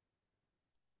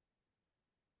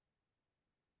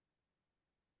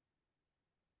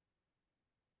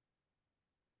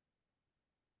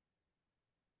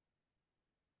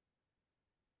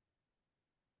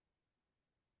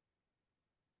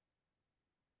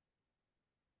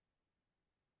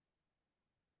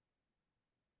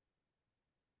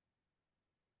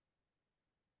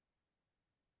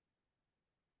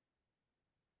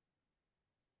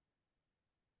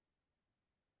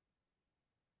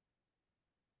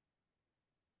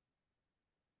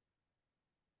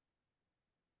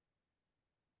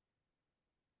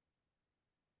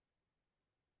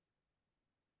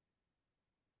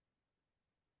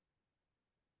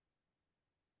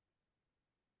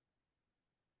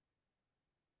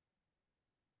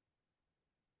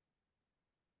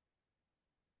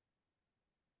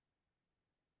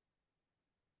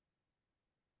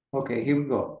 Okay, here we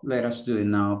go. Let us do it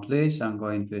now, please. I'm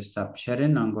going to stop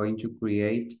sharing. I'm going to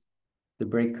create the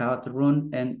breakout room,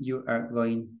 and you are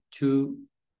going to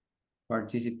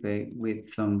participate with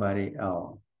somebody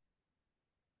else.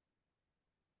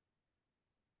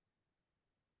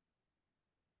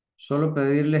 Solo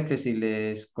pedirles que si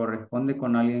les corresponde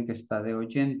con alguien que está de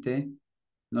oyente,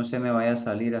 no se me vaya a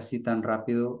salir así tan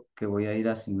rápido que voy a ir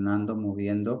asignando,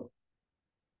 moviendo,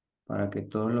 para que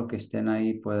todos los que estén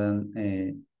ahí puedan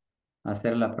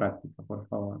hacer la práctica, por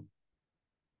favor.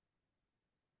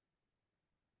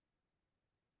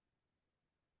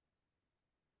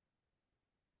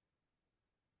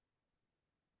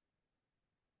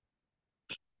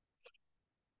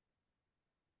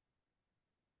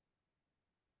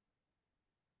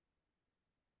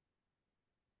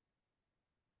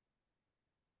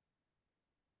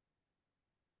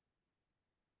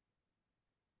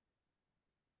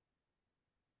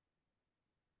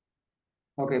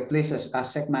 Okay, please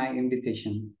accept my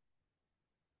invitation.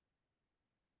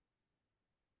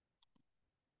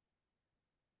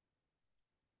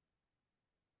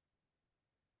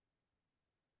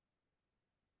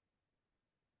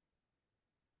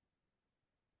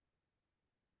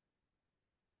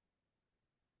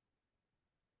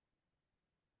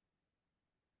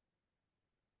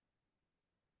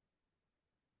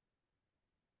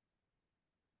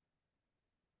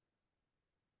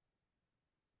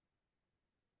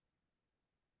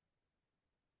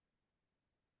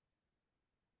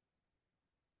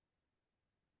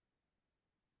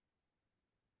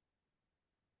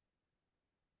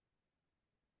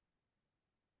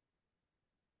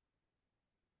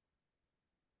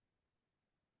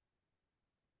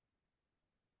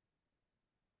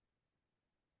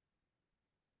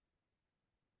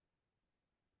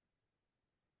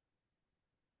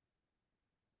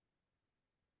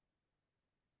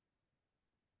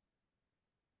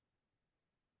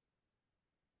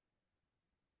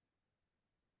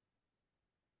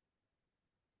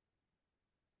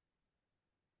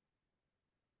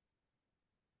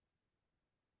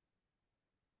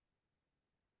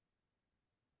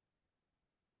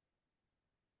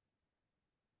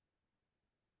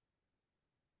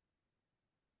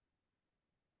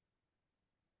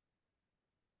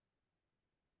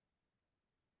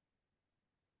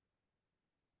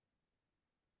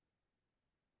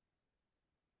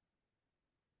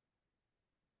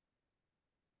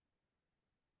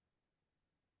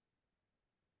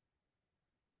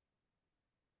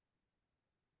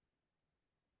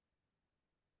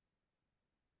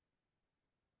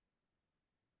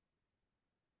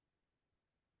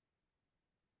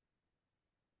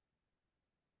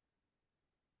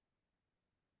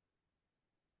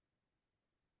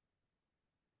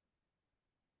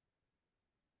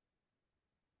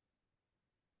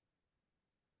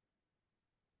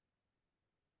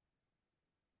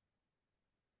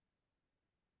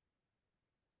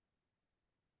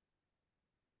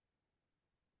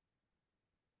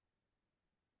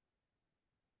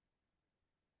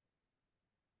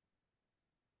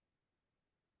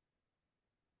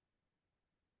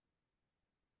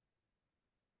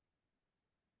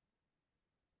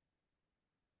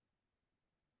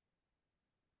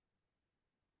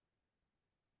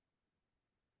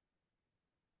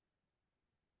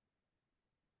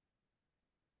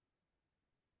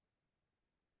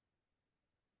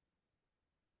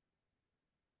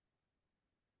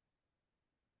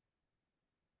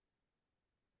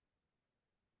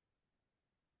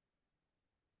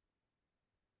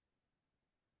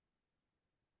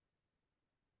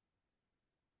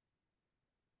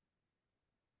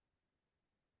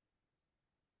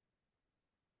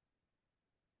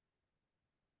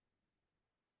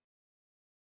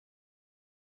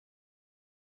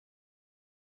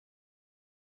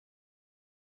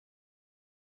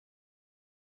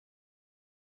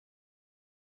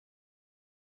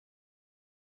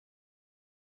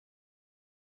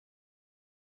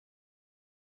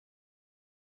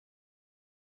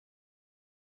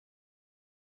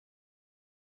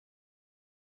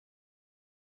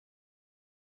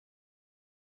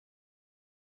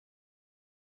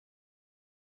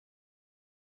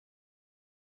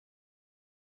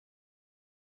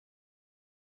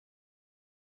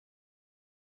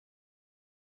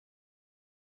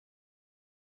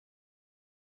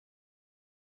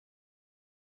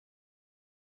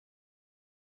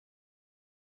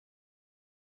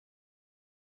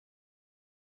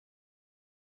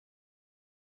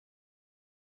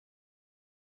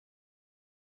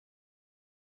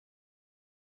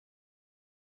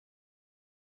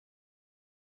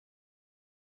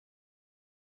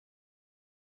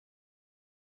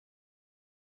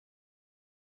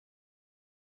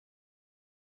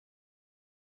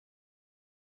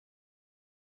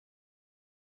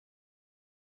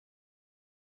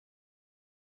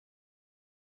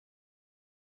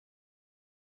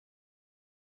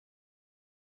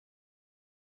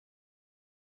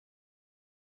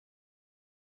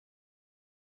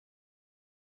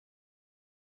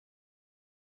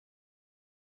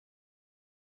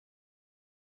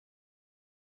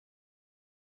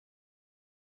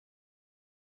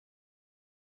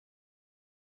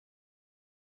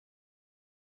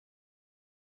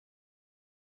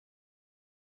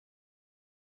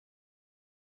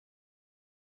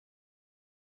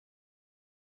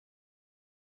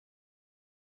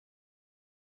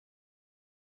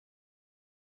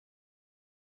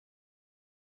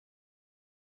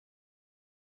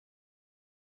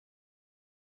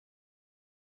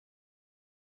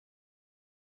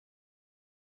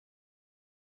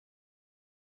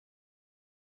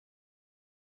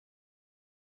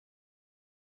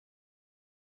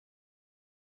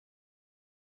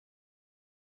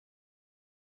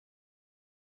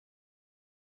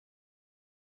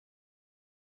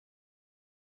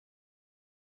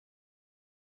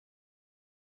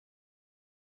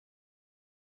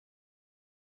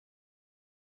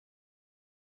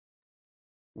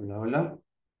 Hola, hola.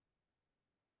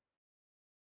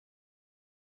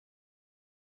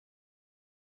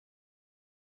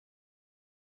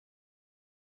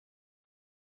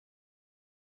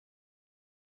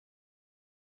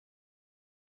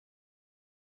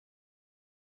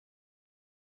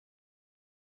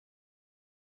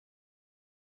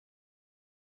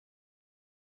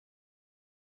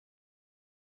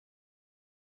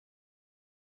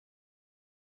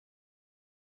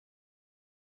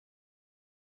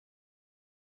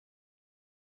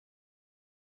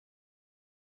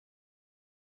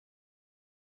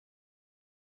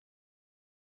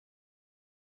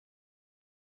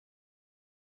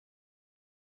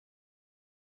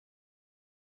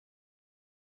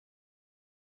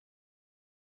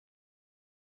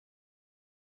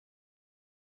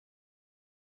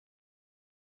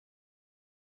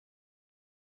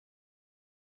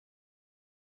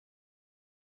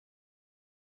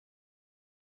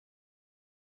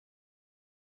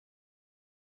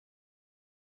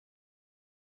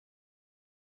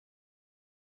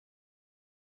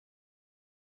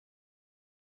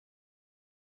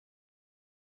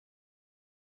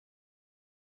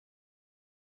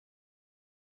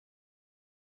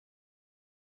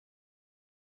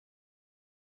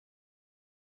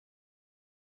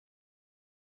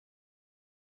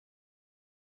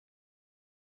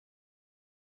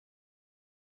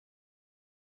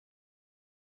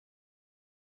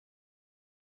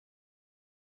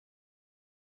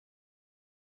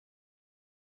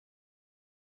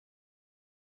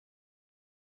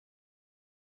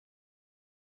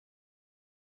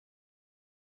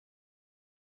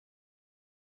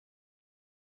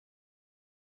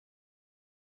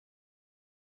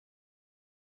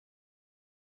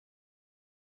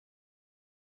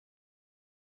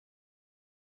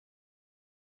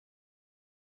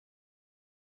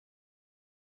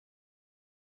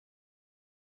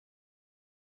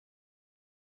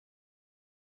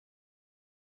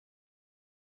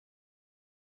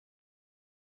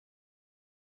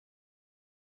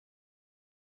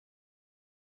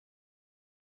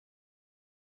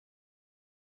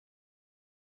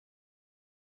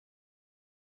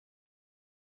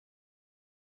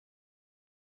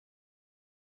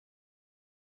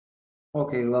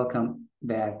 Okay, welcome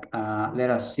back. Let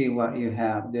us see what you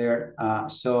have there.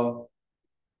 So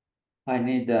I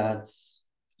need that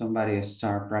somebody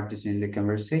start practicing the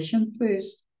conversation,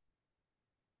 please.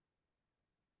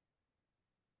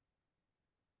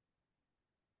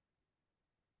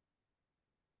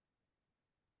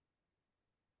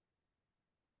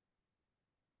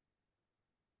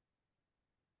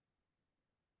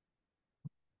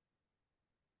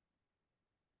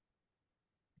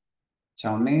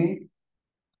 Tell me.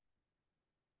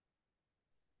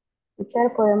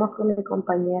 Teacher, ¿podemos con mi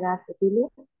compañera Cecilia?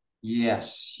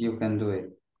 Yes, you can do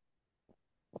it.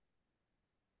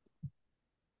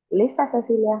 ¿Lista,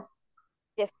 Cecilia?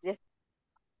 Yes, yes.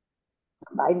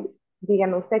 Bye.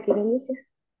 Dígame usted quién inicia.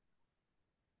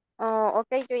 Oh,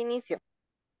 okay, yo inicio.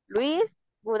 Luis,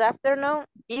 good afternoon.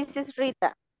 This is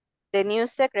Rita, the new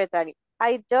secretary.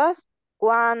 I just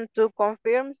want to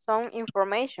confirm some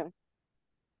information.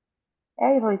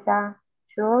 Hey, Rita.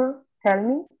 Sure, tell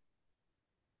me.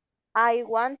 I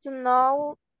want to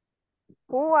know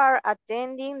who are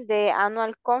attending the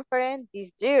annual conference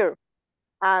this year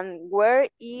and where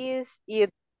is it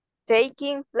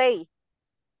taking place?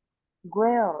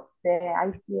 Well, the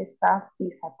IT staff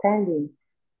is attending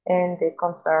and the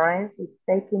conference is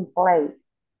taking place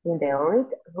in the read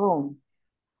room.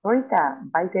 Rita,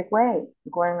 by the way,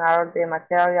 when are the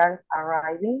materials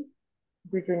arriving?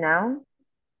 Do you know?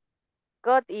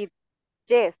 Got it.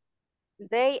 Yes,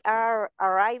 they are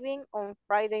arriving on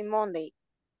Friday morning,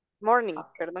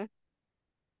 pardon.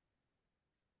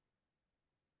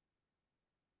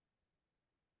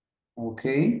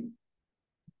 Okay.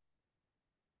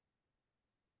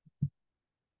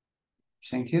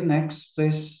 Thank you. Next,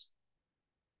 please.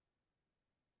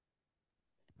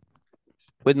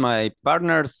 With my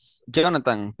partners,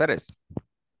 Jonathan Perez.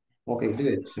 Okay, do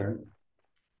it, sir.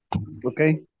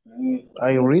 Okay.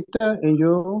 I Rita and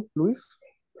you, Luis.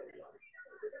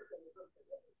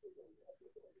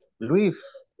 Luis,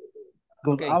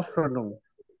 good Okay. afternoon.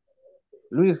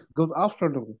 Luis, good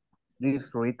afternoon. This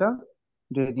is Rita,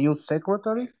 the new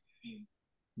secretary.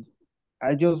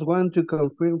 I just want to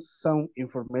confirm some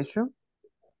information.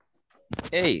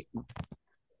 Hey,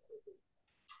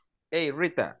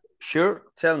 Rita. Sure,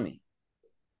 tell me.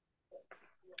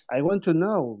 I want to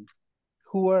know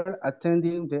who are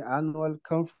attending the annual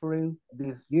conference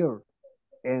this year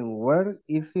and where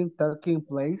is it taking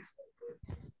place?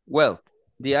 Well,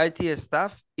 the IT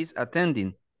staff is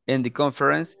attending and the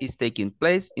conference is taking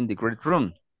place in the great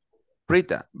room.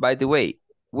 Rita, by the way,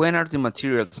 when are the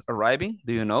materials arriving?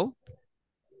 Do you know?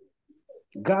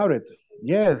 Got it.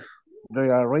 Yes, they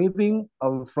are arriving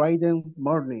on Friday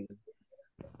morning.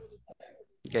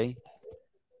 Okay.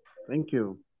 Thank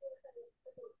you.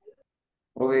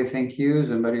 Okay, thank you.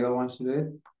 Somebody else wants to do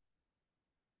it?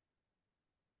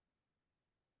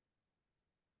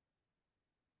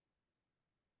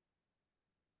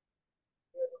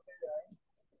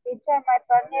 Teacher, my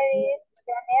partner is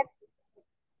Janet.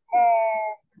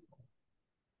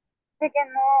 Sé que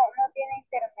no tiene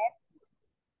internet.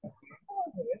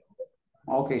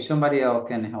 Okay, somebody else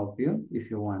can help you if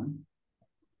you want.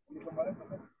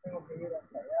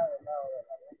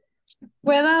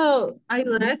 ¿Puedo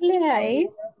ayudarle ahí?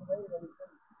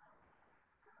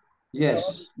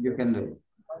 Yes, you can do it.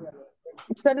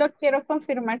 Solo quiero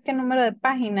confirmar qué número de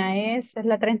página es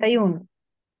la 31.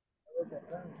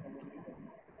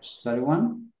 Study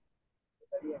one?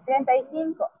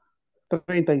 35.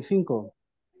 35.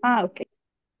 Ah, ok.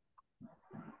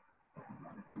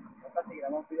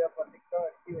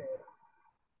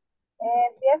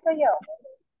 Empiezo yo.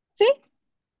 ¿Sí?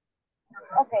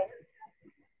 Okay.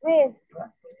 Please,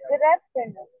 good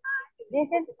afternoon. This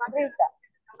is Rita,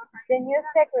 the new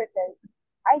secretary.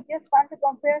 I just want to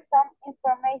confirm some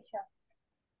information.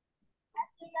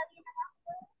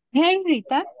 Hey,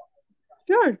 Rita.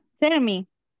 Sure, tell me.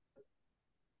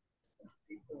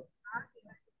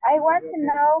 I want to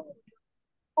know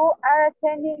who are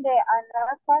attending the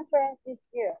annual conference this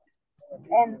year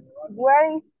and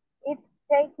where is it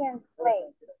taking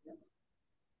place.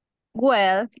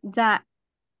 Well, the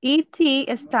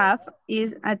ET staff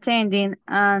is attending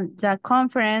and the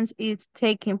conference is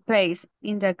taking place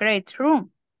in the great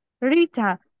room.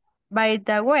 Rita, by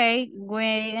the way,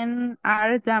 when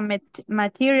are the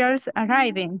materials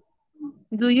arriving?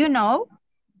 Do you know?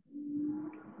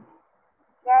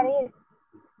 That is,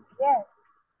 yes,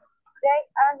 they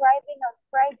are arriving on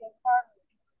Friday morning.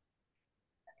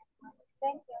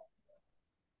 Thank you.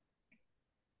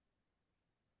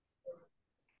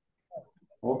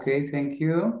 Okay, thank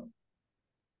you.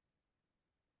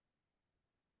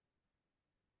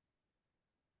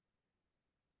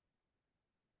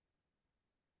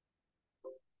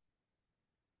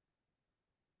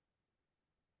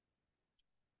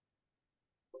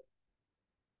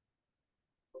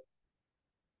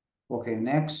 Okay,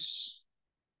 next.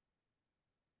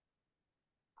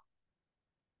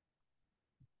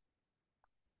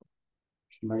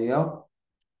 Somebody else?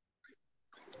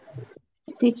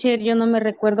 Teacher, yo no me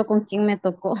recuerdo con quién me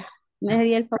tocó. Me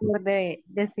haría el favor de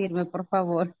decirme, por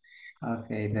favor.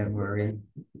 Okay, don't worry.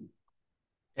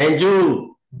 And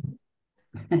you.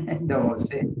 Don't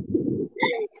say.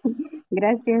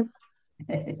 Gracias.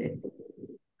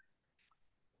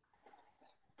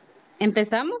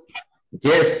 ¿Empezamos?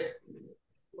 Yes.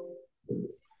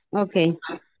 Ok.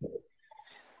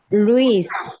 Luis.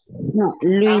 No,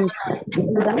 Luis.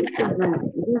 Good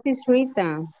afternoon. This is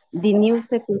Rita, the new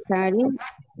secretary.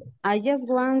 I just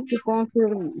want to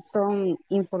confirm some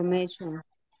information.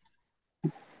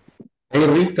 Hey,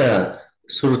 Rita.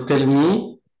 So tell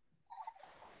me.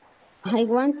 I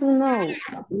want to know,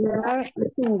 you are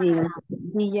attending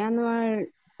the annual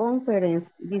conference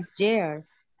this year,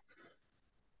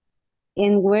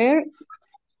 and where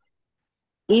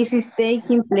is it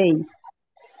taking place?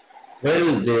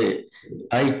 Well, the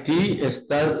IT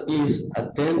staff is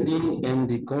attending and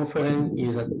the conference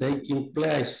is taking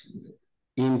place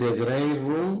in the gray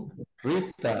room.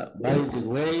 Rita, by the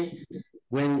way,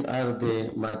 when are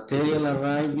the material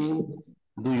arriving?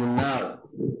 Do you know?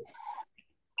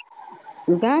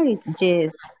 That is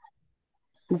yes.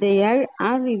 They are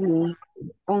arriving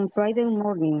on Friday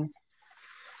morning.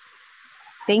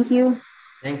 Thank you.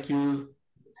 Thank you.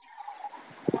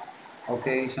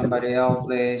 Okay, somebody else,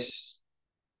 please.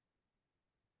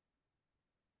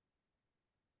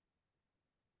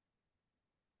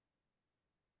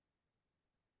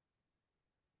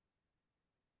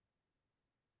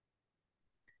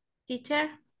 Teacher,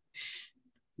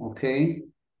 Okay.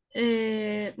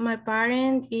 my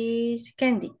parent is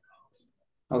Candy.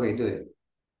 Okay, do it.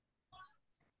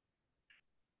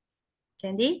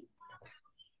 Candy?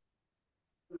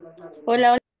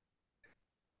 Hola,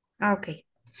 hola. Okay.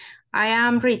 I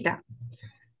am Rita.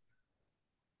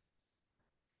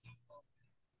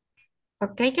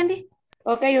 Okay, Candy?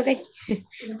 Ok.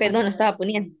 Perdón, lo estaba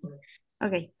poniendo.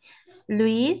 Okay.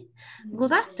 Luis,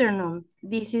 good afternoon.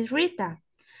 This is Rita,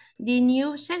 the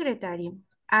new secretary.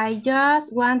 I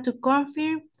just want to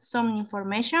confirm some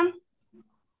information.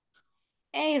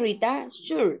 Hey, Rita,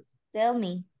 sure. Tell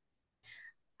me.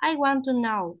 I want to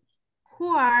know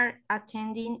who are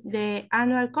attending the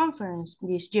annual conference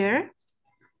this year?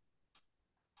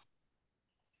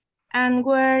 And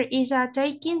where is it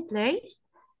taking place?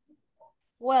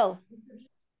 Well,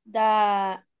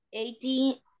 the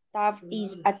 18 staff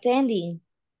is attending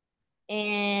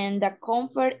and the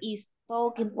conference is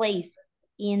taking place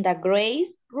in the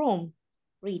Grace room.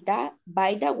 Rita,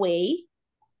 by the way,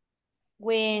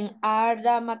 when are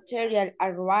the material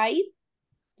arrived?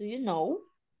 Do you know?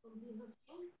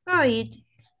 Right.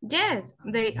 Yes,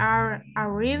 they are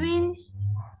arriving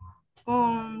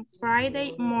on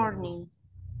Friday morning.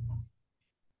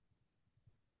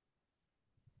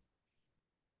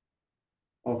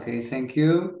 Okay, thank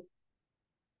you.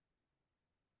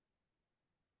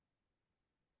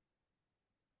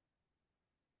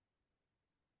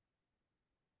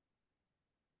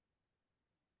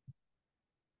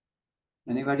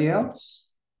 Anybody else?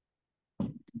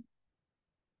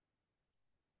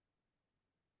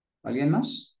 ¿Alguien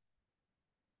más?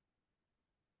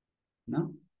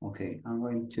 No? Okay, I'm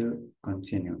going to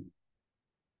continue.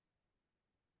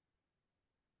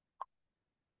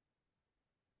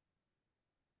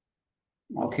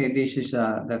 Okay, this is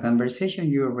the conversation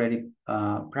you already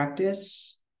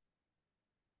practiced.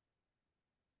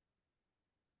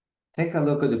 Take a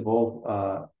look at the both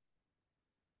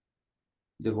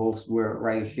were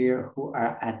right here who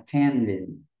are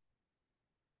attending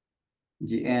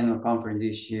the annual conference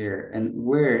this year, and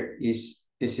where is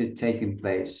it taking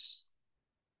place?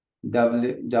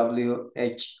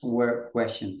 WH where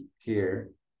question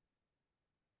here.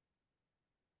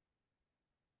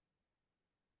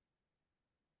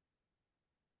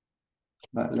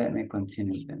 But let me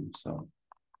continue then. So,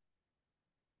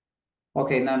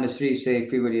 okay, number 3, say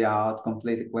figure it out,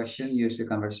 complete the question, use the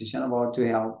conversation about to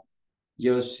help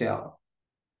yourself.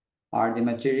 Are the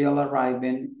material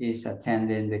arriving? Is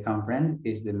attending the conference?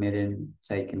 Is the meeting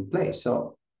taking place?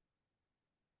 So,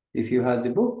 if you have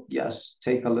the book, just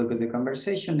take a look at the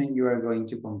conversation and you are going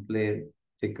to complete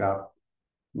the gap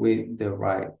with the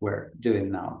right word. Do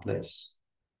it now, please.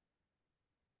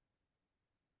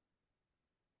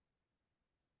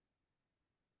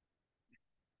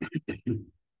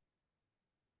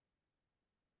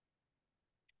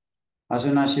 As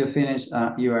soon as you finish,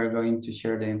 you are going to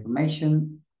share the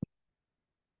information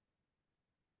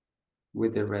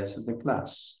with the rest of the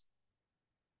class.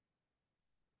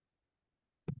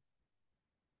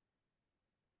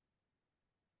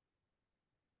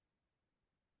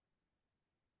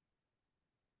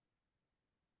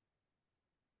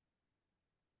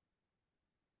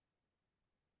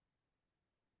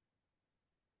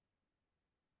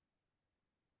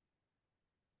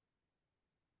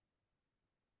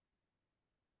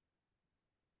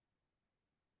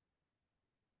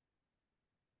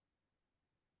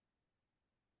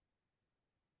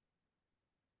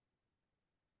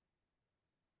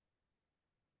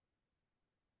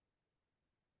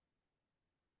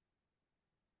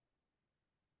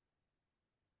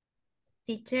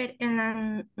 Teacher, en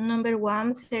la number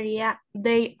 1 sería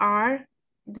they are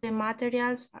the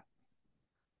materials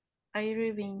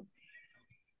arriving.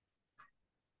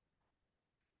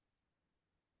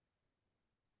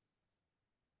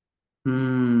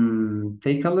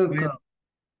 Take a look.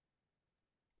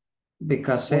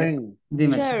 Because the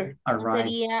material arrived.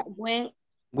 Sería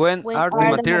When are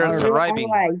the materials arriving?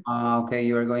 Okay,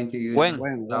 you are going to use When?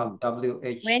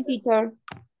 WH. When, teacher?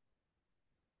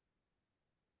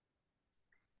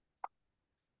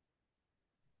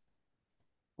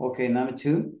 Okay, number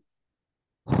 2.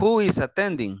 Who is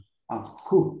attending?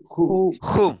 Who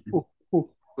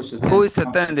is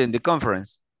attending the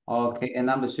conference? Okay, and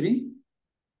number 3.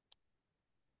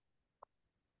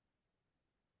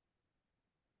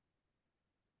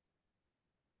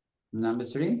 Number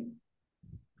 3.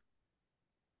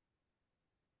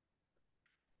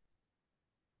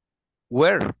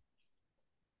 Where?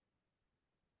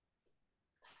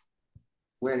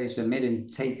 Where is the meeting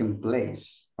taking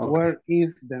place? Okay. Where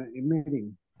is the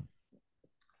meeting?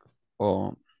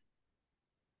 Oh.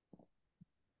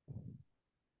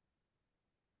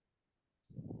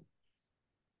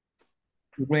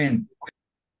 When?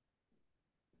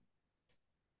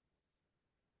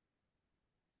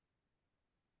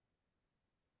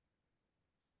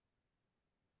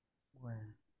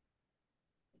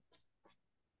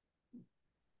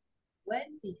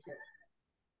 When, teacher?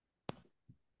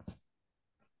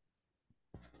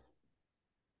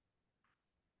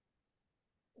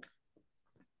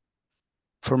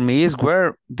 For me, it's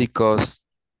where, because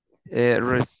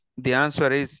the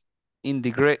answer is in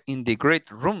the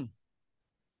great room.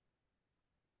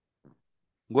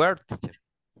 Where, teacher?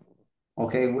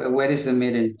 Okay, where is the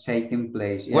meeting taking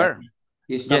place? Yeah. Where?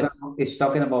 Yes. It's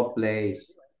talking about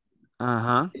place.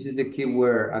 Uh-huh. This is the key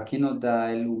word. Aquí nos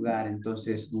da el lugar.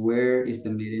 Entonces, where is the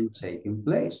meeting taking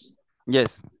place?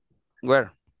 Yes.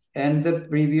 Where? And the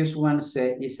previous one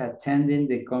said is attending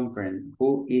the conference.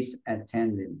 Who is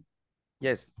attending?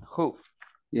 Yes. Who?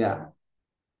 Yeah.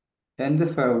 And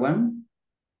the third one,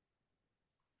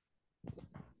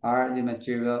 are the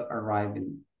material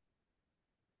arriving?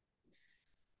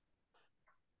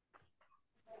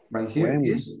 Right here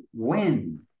is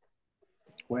when.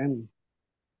 When.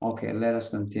 Okay, let us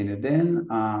continue then.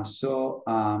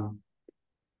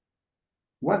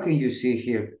 What can you see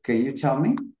here? Can you tell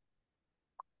me?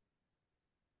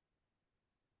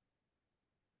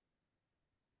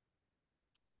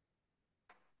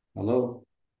 Hello?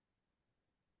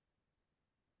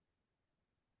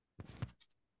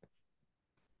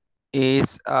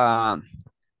 Is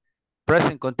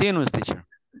present continuous, teacher.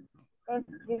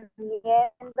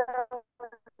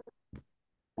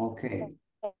 Okay.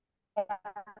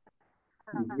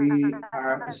 We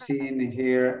are seeing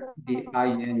here the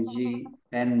ing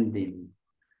ending.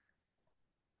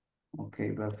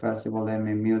 Okay, but first of all, let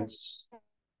me mute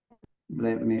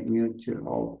you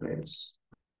all, please.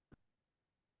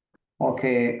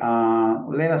 Okay,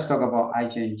 let us talk about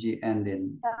ing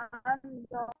ending.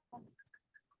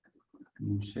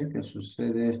 No sé qué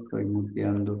sucede, estoy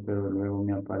muteando, pero luego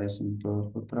me aparecen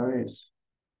todos otra vez.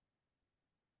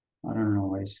 I don't know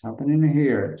what's happening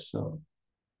here, so.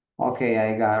 Okay,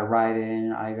 I got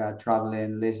writing, I got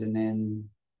traveling,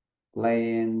 listening,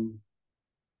 playing.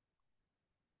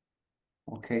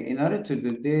 Okay, in order to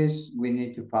do this, we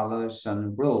need to follow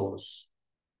some rules.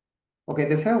 Okay,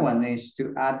 the first one is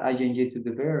to add ing to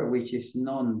the verb, which is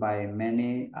known by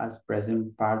many as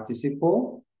present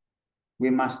participle. We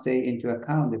must take into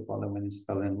account the following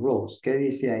spelling rules. ¿Qué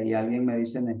dice ahí? Alguien me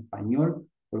dice en español,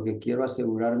 porque quiero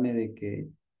asegurarme de que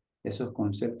esos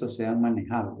conceptos sean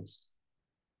manejables.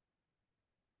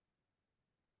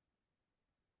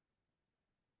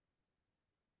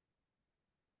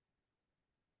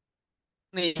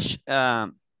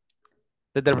 Desde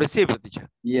el principio, teacher.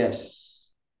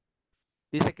 Yes.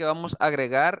 Dice que vamos a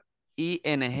agregar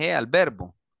ing al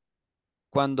verbo.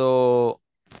 Cuando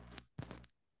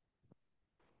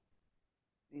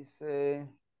dice...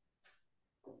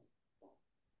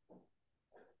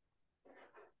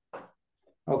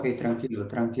 Ok, tranquilo,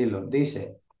 tranquilo.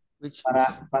 Dice, Which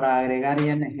para agregar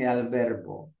ing al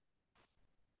verbo,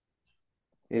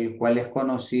 el cual es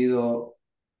conocido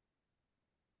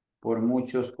por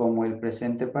muchos como el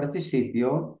presente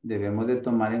participio, debemos de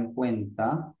tomar en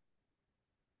cuenta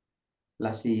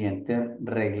las siguientes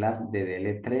reglas de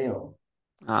deletreo.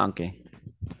 Ah, ok.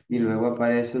 Y luego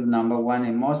aparece el number one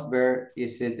in most verbs,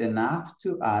 is it enough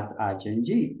to add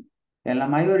ing? En la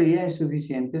mayoría es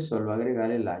suficiente solo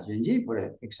agregar el ing.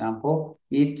 Por ejemplo,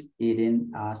 eat,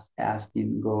 eating, ask,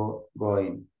 asking, go,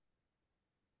 going.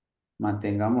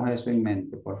 Mantengamos eso en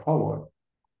mente, por favor.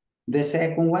 The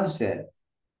second one said,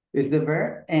 if the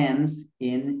verb ends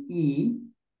in E,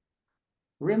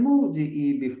 remove the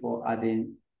E before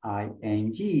adding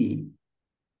ing.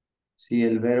 Si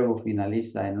el verbo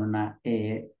finaliza en una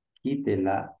E,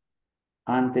 quítela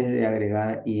antes de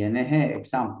agregar ing.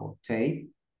 Example, take,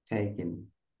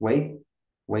 taking, wake,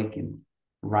 waking,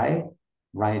 write,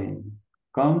 writing,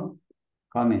 come,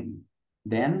 coming,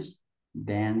 dance,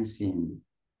 dancing.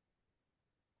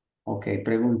 Ok,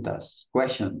 preguntas,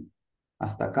 question.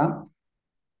 ¿Hasta acá?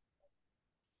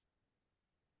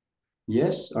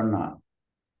 Yes or not?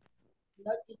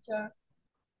 No, teacher.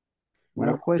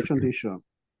 No question, teacher.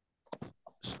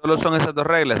 Solo son esas dos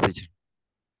reglas, teacher.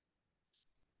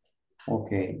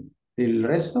 Ok. ¿El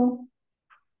resto?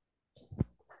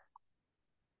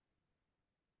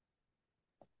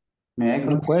 May I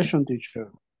No continue? question,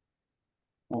 teacher.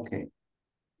 Okay.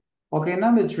 Okay,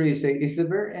 number 3 say, if the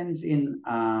verb ends in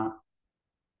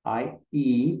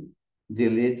IE,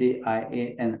 delete the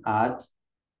IA and add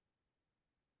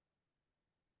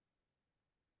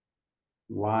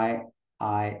YING.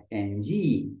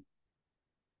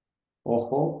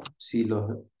 Ojo, si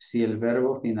el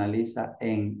verbo finaliza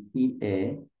en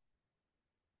IE,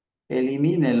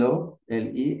 elimínelo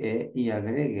el IE y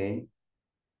agregue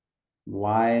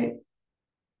YING.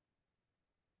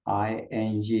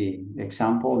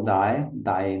 Example, die,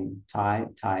 dying, tie,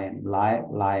 tying, lie,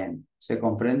 lying. ¿Se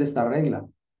comprende esta regla?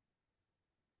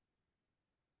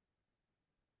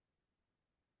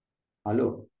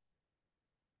 ¿Aló?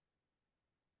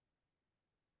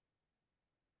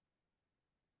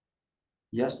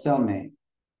 Just tell me,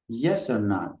 yes or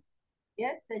not?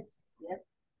 Yes, teacher. Yes.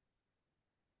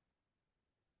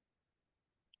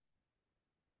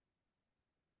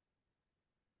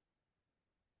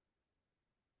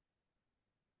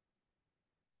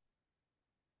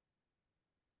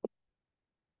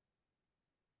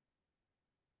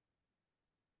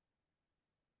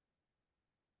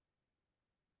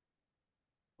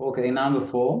 Okay, number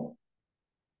 4.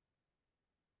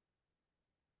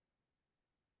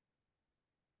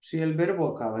 Si el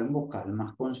verbo acaba en vocal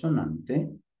más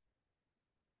consonante,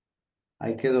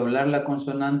 hay que doblar la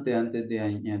consonante antes de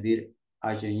añadir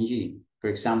ing.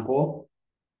 Por ejemplo,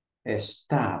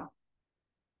 stop.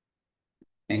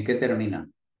 ¿En qué termina?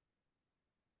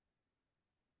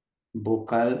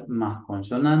 Vocal más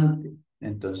consonante.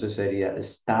 Entonces sería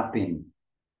stopping.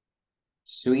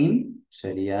 Swim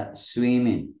sería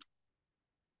swimming.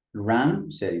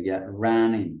 Run sería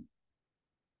running.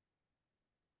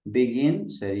 Begin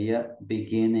sería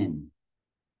beginning.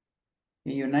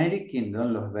 En United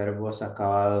Kingdom, los verbos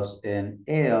acabados en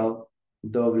L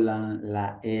doblan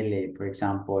la L. Por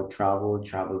ejemplo, travel,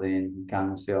 traveling,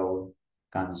 cancel,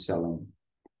 canceling.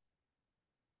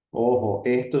 Ojo,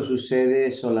 esto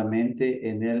sucede solamente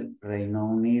en el Reino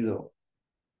Unido.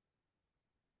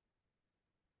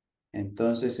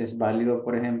 Entonces es válido,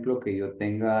 por ejemplo, que yo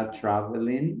tenga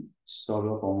traveling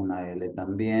solo con una L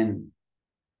también.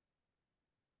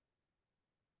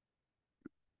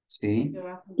 ¿Sí?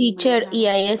 Teacher, y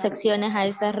hay excepciones a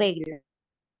esas reglas.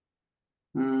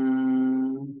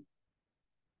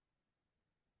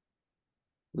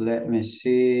 Let me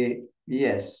see.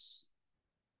 Yes.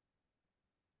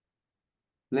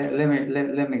 Let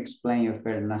me explain you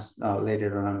first.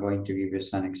 Later on, I'm going to give you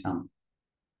some example.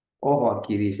 Ojo,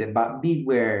 aquí dice, but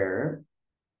beware,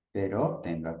 pero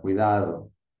tenga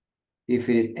cuidado. If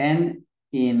it ends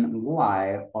in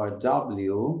Y or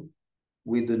W,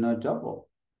 we do not double.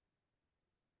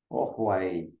 Ojo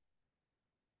ahí.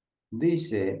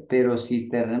 Dice, pero si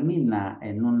termina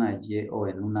en una Y o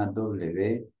en una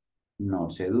W,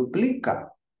 no se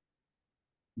duplica.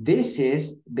 This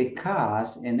is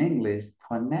because in English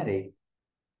phonetic,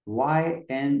 Y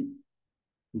and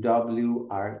W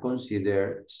are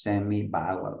considered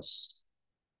semi-vowels.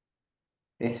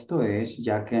 Esto es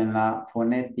ya que en la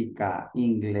fonética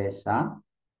inglesa,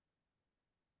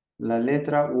 la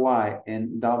letra Y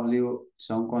en W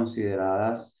son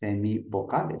consideradas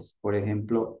semivocales. Por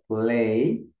ejemplo,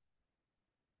 play,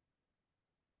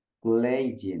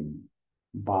 playing,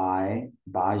 buy,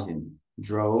 buying,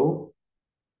 draw,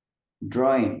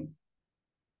 drawing,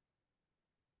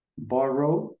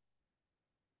 borrow,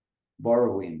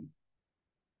 borrowing.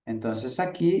 Entonces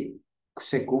aquí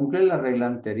se cumple la regla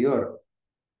anterior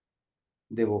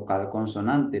de vocal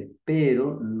consonante,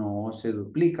 pero no se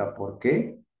duplica. ¿Por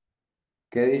qué?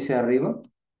 ¿Qué dice arriba?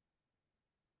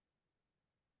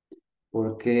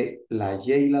 Porque la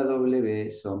Y y la W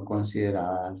son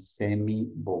consideradas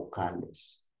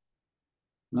semivocales.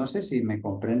 No sé si me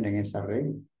comprenden esa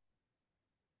regla.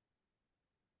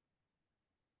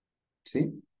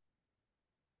 ¿Sí?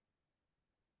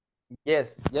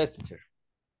 Yes, yes, teacher.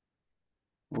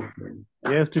 Okay.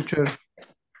 Yes, teacher.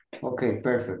 Okay,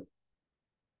 perfect.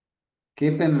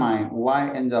 Keep in mind,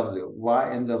 Y and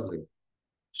W.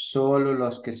 Solo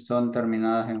los que son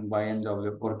terminadas en Y and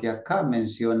W, porque acá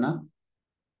menciona,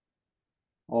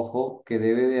 ojo, que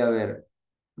debe de haber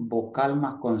vocal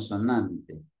más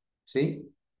consonante,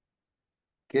 ¿sí?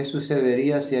 ¿Qué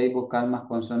sucedería si hay vocal más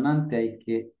consonante? Hay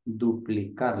que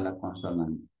duplicar la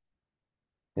consonante.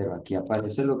 Pero aquí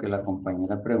aparece lo que la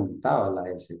compañera preguntaba,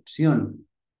 la excepción.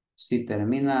 Si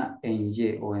termina en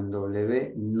Y o en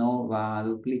W, no va a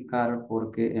duplicar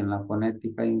porque en la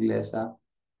fonética inglesa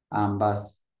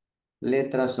ambas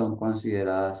letras son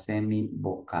consideradas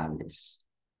semivocales.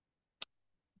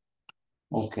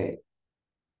 Okay.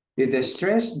 If the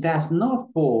stress does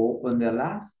not fall on the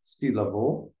last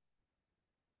syllable,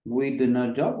 we do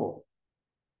not double.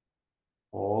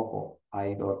 Ojo,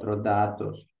 hay otros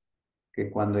datos que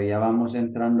cuando ya vamos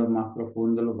entrando más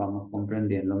profundo los vamos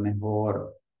comprendiendo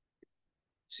mejor.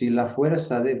 Si la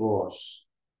fuerza de voz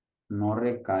no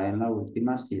recae en la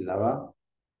última sílaba,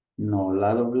 no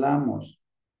la doblamos.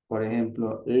 Por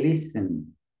ejemplo,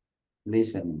 listen,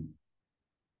 listening.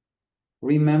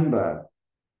 Remember,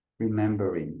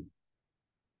 remembering.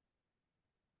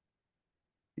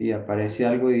 Y aparece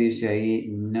algo y dice ahí,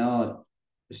 not,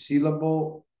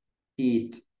 syllable,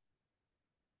 it.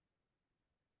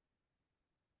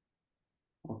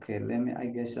 Okay, I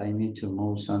guess I need to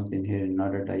move something here in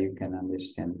order that you can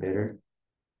understand better.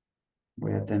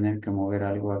 Voy a tener que mover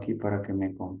algo aquí para que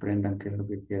me comprendan qué es lo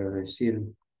que quiero decir.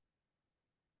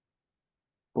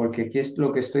 Porque aquí es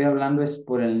lo que estoy hablando es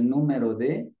por el número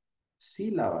de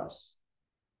sílabas.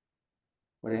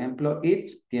 Por ejemplo,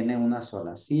 it tiene una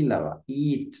sola sílaba,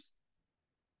 it.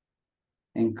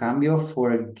 En cambio,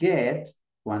 forget,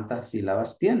 ¿cuántas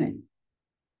sílabas tiene?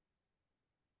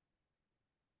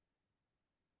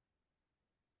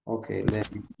 Okay,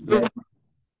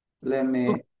 let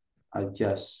me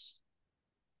adjust.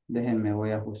 Déjenme,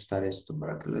 voy a ajustar esto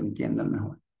para que lo entiendan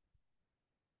mejor.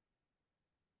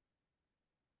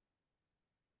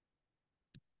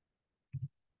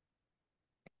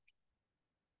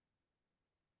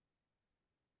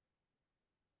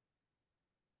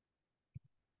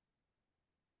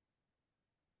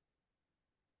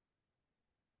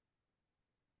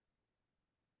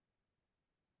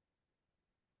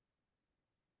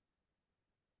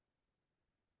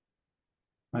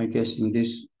 I guess in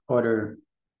this order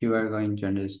you are going to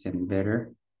understand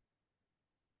better.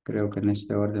 Creo que en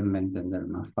este orden va a entender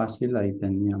más fácil. Ahí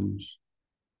teníamos.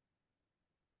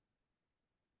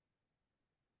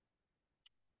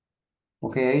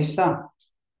 Ok, ahí está.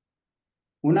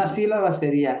 Una sílaba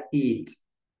sería eat.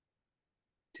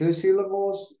 Two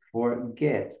syllables for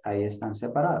get. Ahí están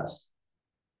separadas.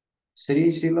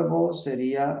 Three syllables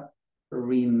sería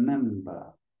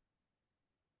remember.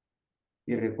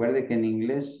 Y recuerde que en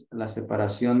inglés la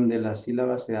separación de las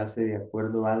sílabas se hace de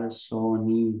acuerdo al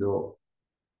sonido,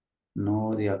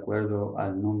 no de acuerdo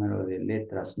al número de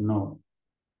letras, no.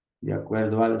 De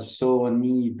acuerdo al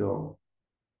sonido.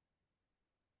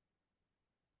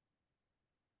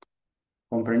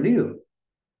 ¿Comprendido?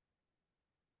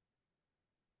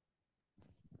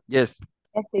 Yes.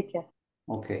 Yes, teacher.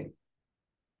 Okay.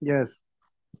 Yes.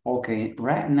 Okay,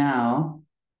 right now,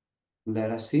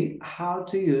 let us see how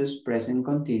to use present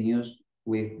continuous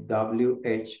with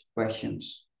WH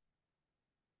questions.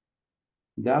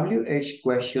 WH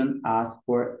question asks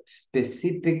for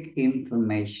specific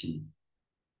information.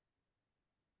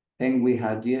 Then we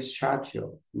have the structure,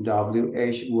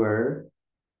 WH word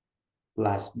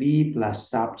plus be plus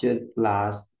subject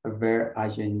plus verb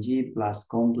ing plus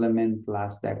complement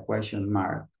plus the question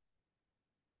mark.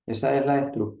 Esa es la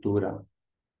estructura.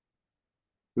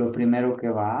 Lo primero que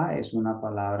va es una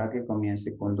palabra que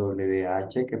comience con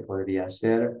WH, que podría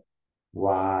ser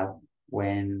what,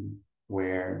 when,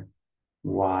 where,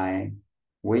 why,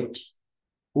 which,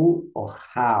 who o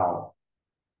how.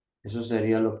 Eso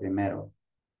sería lo primero.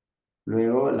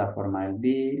 Luego la forma del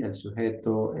be, el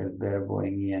sujeto, el verbo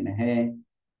en ing,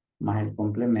 más el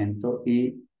complemento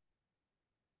y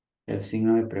el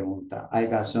signo de pregunta. I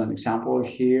got some example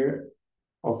here.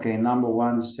 Okay, number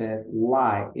one said,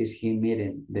 why is he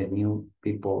meeting the new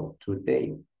people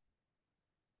today?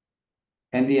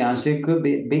 And the answer could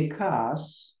be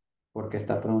because, porque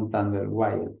está preguntando el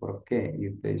why, el por qué, y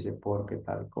usted dice porque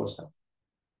tal cosa.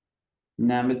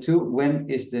 Number two, when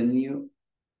is the new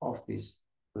office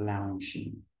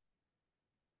launching?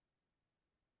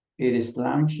 It is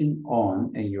launching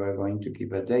on, and you are going to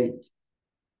give a date.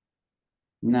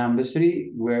 Number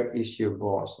three, where is your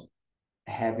boss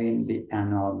having the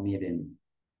annual meeting?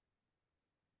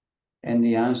 And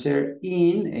the answer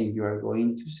in, and you are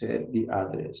going to set the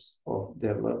address of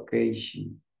the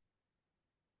location.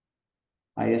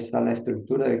 Ahí está la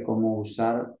estructura de cómo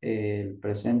usar el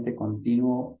presente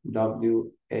continuo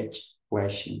WH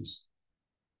questions.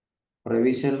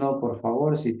 Revísenlo, por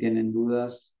favor. Si tienen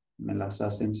dudas, me las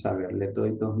hacen saber. Les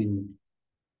doy 2 minutos.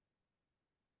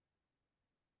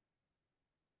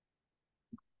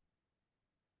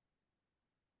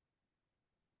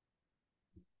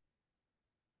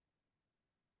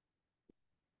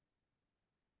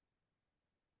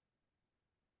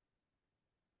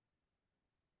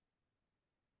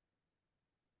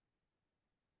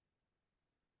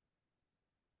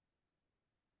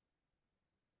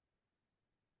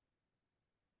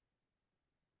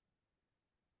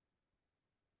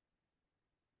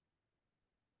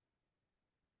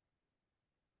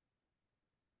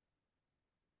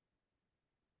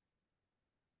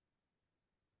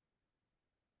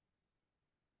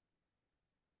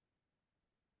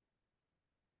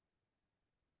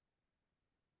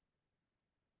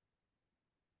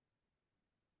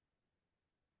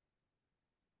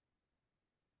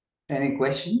 Any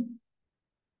question?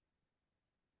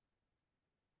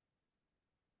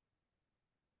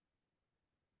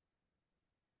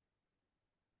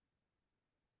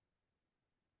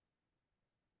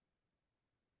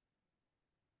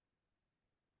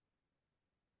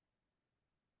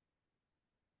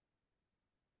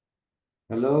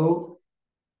 Hello?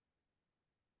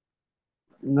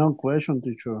 No question,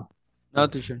 teacher. No,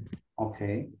 teacher.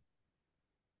 Okay.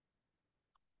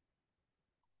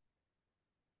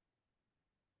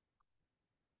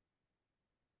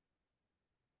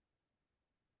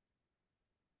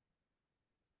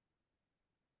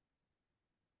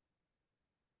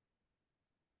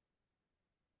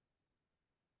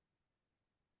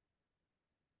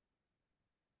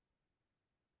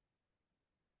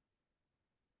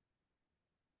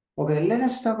 Okay, let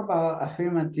us talk about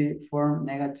affirmative form,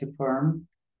 negative form.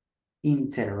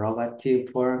 interrogative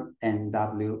form, and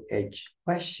WH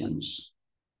questions.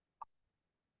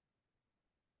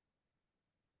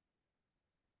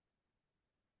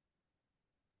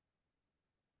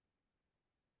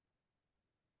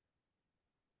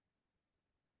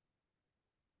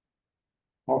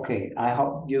 Okay, I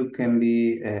hope you can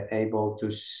be able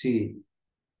to see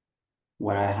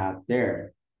what I have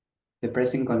there. The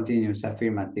present continuous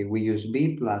affirmative, we use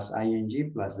be plus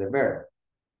ing plus the verb.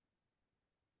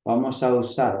 Vamos a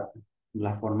usar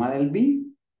la forma del be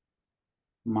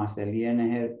más el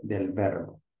ing del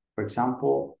verbo. For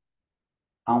example,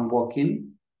 I'm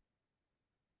walking.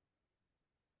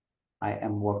 I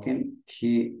am walking.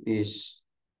 He is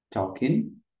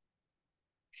talking.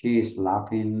 He is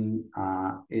laughing.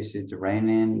 Is it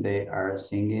raining? They are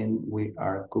singing. We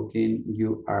are cooking.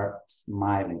 You are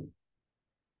smiling.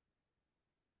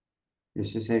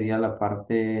 Esa sería la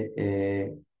parte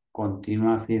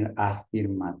continua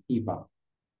afirmativa.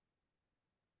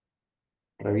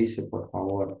 Revise, por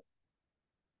favor.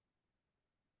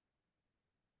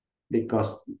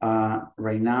 Because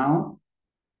right now,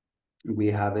 we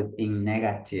have it in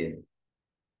negative.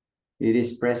 It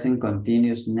is present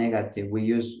continuous negative. We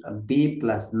use be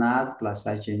plus not plus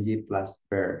ing plus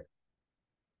verb.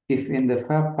 If in the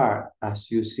first part,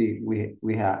 as you see,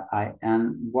 we have I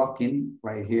am walking,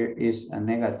 right here is a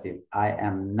negative. I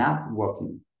am not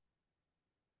walking.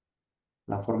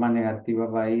 La forma negativa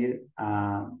va a ir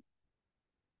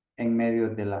en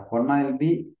medio de la forma del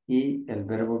be y el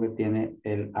verbo que tiene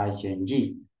el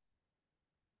ing.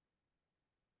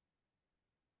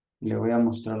 Le voy a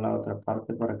mostrar la otra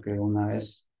parte para que una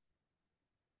vez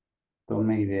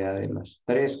tome idea de los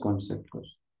tres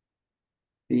conceptos.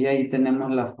 Y ahí tenemos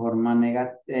la forma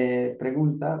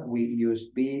pregunta. We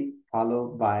use be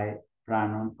followed by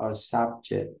pronoun or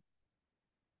subject.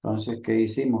 Entonces, ¿qué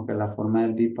hicimos? Que la forma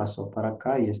del be pasó para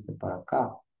acá y este para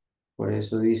acá. Por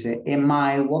eso dice, am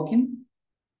I walking?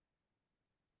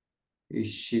 Is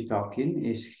she talking?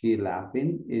 Is he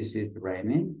laughing? Is it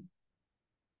raining?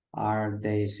 Are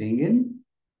they singing?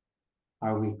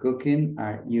 Are we cooking?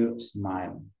 Are you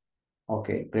smiling? Ok,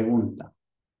 pregunta.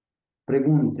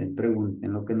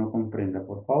 Pregunten lo que no comprenda,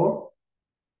 por favor.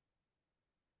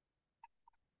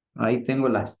 Ahí tengo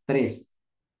las tres.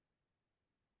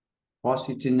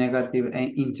 Positive, negative,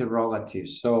 and interrogative.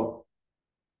 So,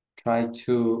 try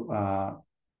to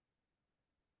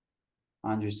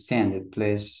understand it,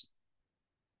 please.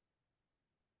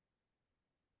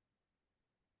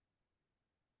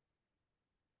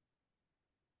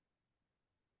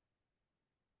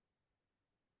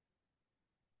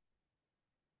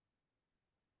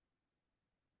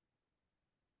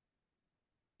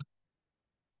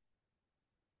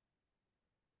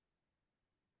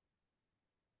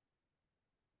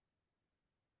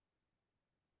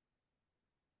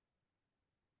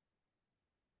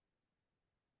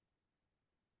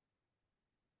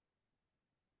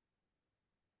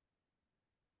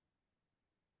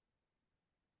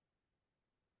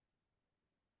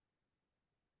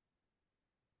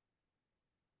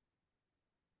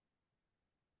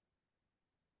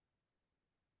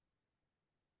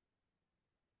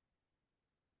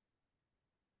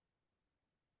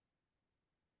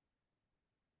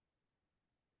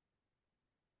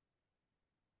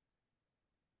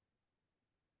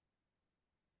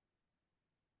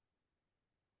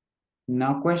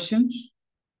 No questions?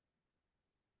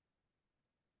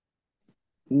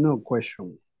 No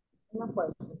question. No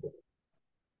question.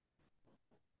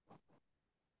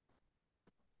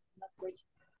 No question.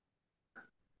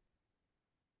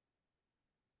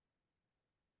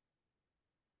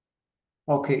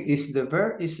 Okay, if the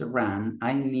verb is run,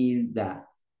 I need that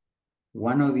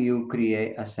one of you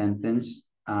create a sentence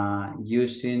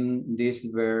using this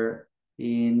verb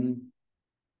in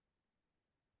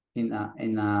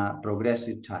a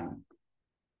progressive time.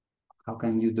 How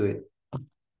can you do it?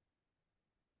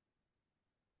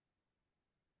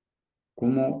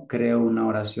 ¿Cómo creo una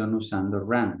oración usando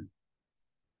run?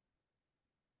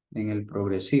 En el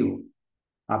progresivo,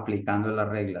 aplicando las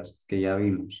reglas que ya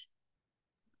vimos.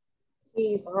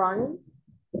 Is running.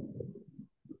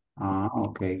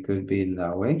 Okay, could be in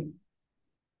that way.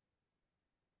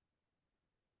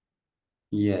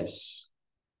 Yes.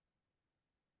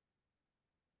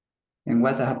 And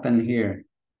what happened here?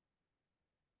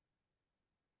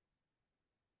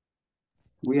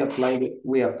 We apply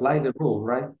the rule,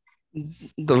 right?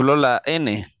 Dobló la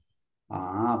N.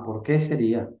 ¿Por qué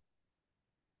sería?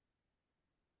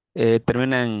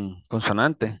 Termina en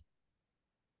consonante.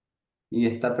 Y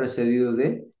está precedido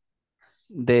de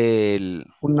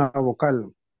una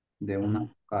vocal. De una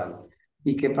vocal.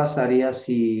 ¿Y qué pasaría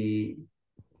si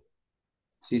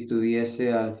si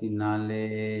tuviese al final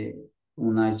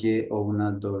una Y o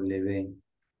una W.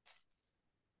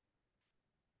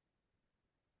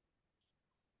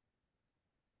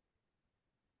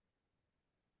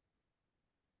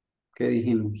 ¿Qué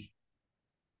dijimos?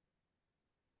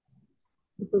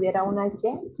 Si tuviera una Y,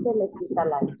 se le quita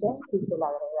la Y y se le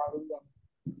agregaría.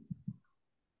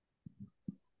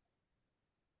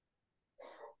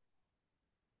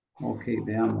 Okay,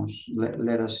 veamos.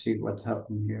 Let us see what's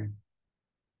happening here.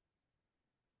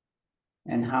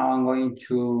 And how I'm going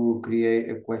to create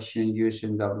a question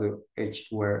using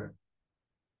WH word.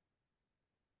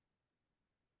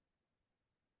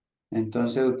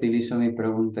 Entonces utilizo mi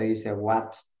pregunta y dice,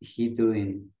 what's he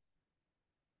doing?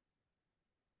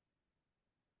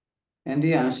 And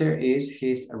the answer is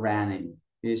he's running.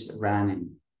 He's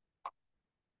running.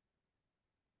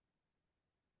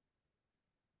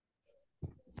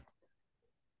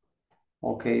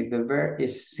 Okay, the verb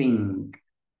is sing.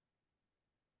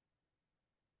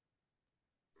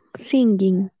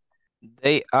 Singing.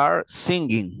 They are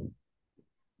singing.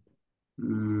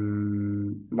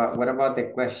 But what about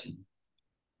the question?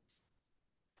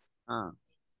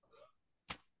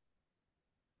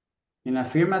 In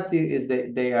affirmative is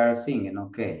that they are singing.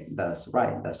 Okay, that's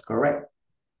right. That's correct.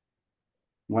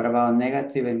 What about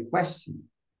negative and question?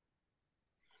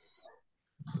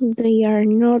 They are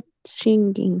not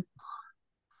singing.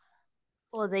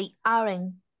 Or they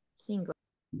aren't singing.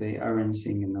 They aren't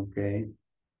singing, okay.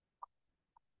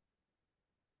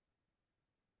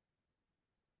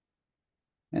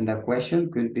 And the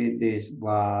question could be this,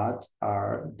 what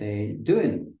are they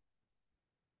doing?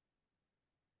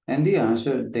 And the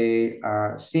answer, they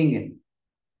are singing.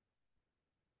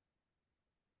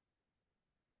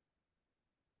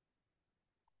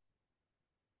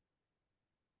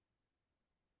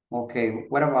 Okay,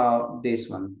 what about this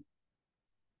one?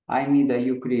 I need that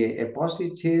you create a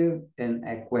positive and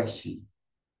a question.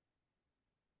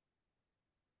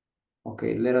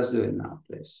 Okay, let us do it now,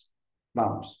 please.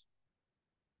 Vamos.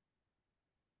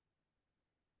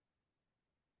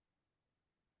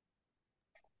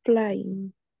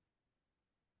 Flying.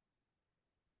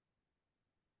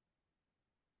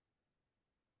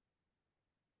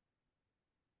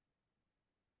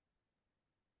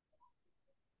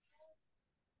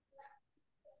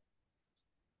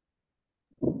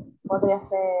 Podría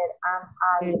ser am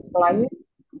I flying?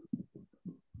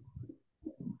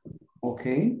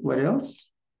 Okay, what else?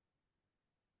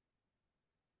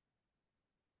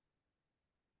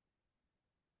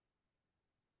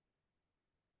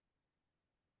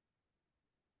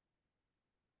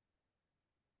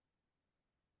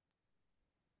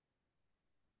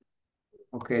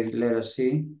 Okay, let us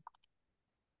see.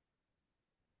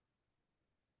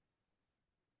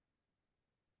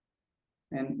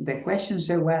 And the question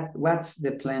said, what's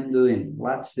the plane doing?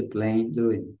 What's the plane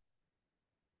doing?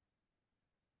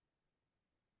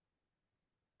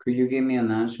 Could you give me an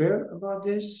answer about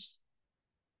this?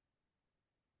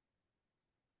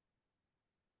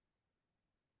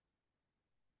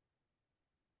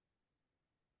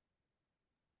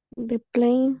 The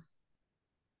plane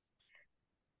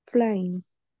flying.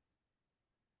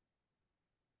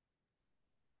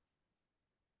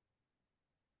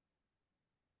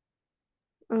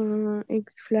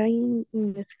 It's flying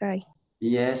in the sky.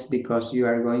 Yes, because you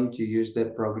are going to use the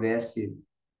progressive.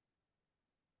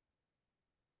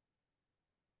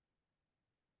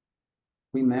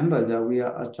 Remember that we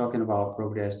are talking about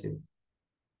progressive.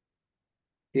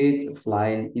 It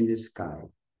flying in the sky.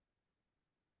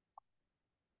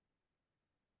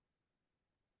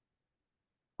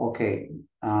 Ok,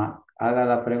 haga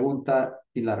la pregunta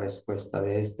y la respuesta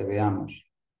de este, veamos.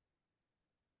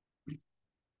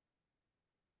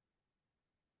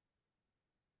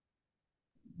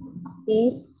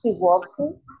 Is he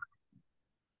walking?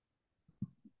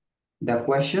 The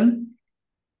question?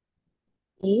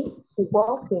 Is he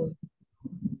walking?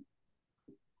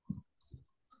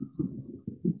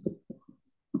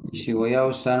 Si voy a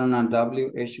usar una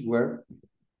WH word.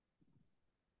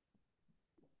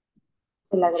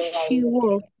 She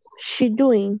walk. She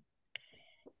doing.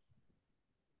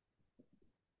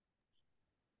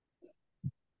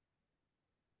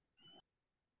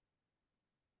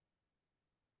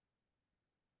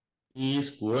 He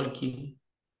is working.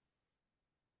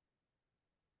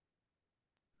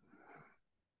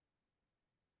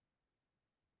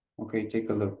 Okay, take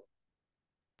a look.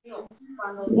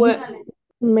 What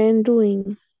men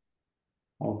doing?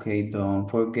 Okay, don't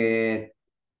forget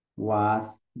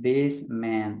what's this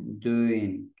man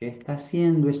doing. ¿Qué está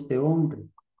haciendo este hombre?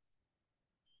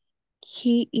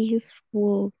 He is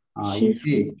walk. You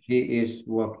see, he is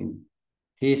walking.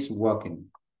 He's walking.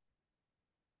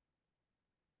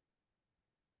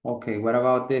 Okay, what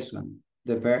about this one?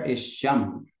 The verb is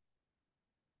jump.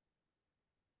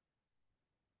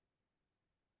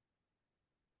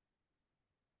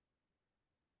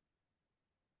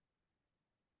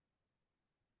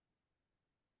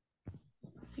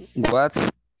 What's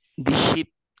the ship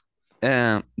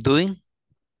doing?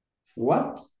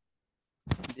 What?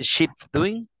 The ship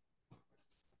doing?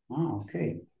 Oh,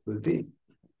 okay, could be.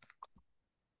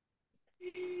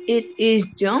 It is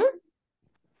John.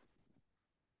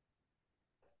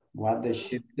 What the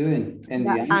ship doing? And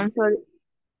The the answer?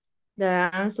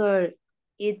 answer,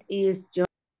 it is John.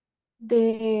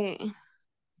 The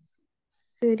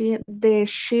the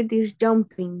ship is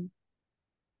jumping.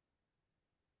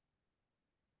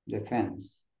 The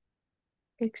fence.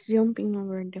 It's jumping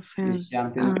over the It's fence.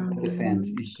 jumping over the fence.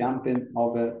 It's jumping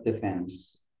over the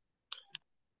fence.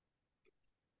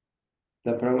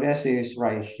 The progress is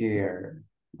right here.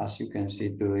 As you can see,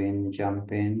 doing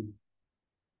jumping.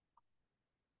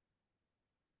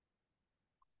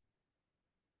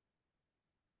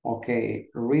 Okay,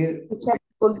 read.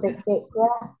 Disculpe, ¿qué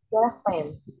era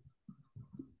fence?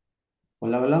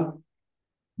 Hola, hola.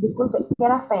 Disculpe, ¿qué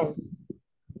era fence?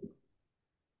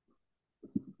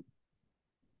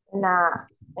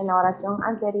 En la oración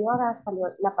anterior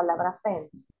salió la palabra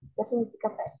fence. ¿Qué significa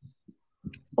fence?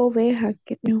 Oveja,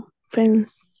 que no.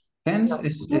 Fence. Fence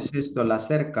No. es esto, la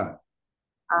cerca.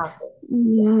 Ah, ok.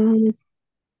 Mm,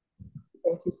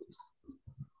 Thank you.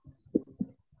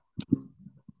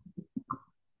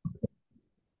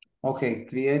 Okay,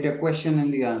 create a question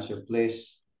and the answer,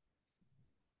 please.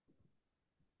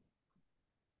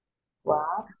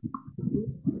 What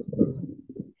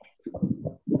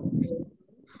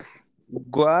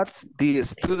What's the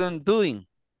student doing?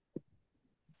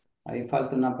 Ahí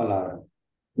falta una palabra.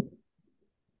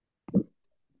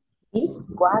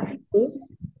 what is?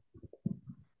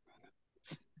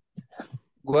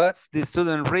 What's the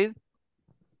student read?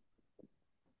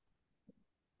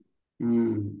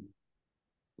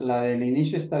 La del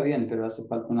inicio está bien, pero hace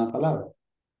falta una palabra.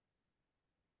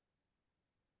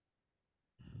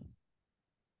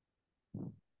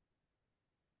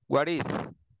 What is?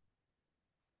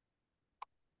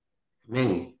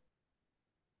 Many.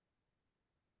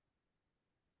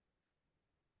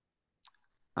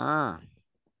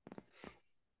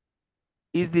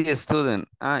 Is the student?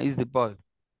 Is the boy.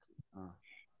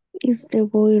 is the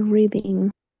boy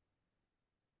reading?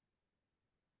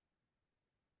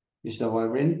 Is the boy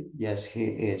reading? Yes, he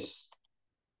is.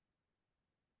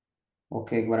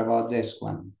 Okay, what about this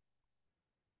one?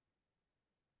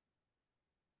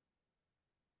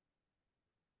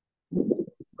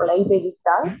 Play the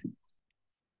guitar.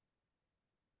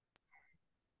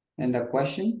 And the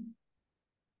question?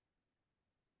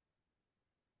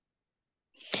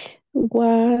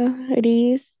 What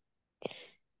is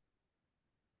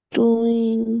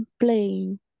doing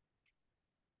playing?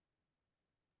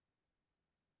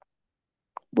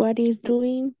 What is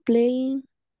doing playing?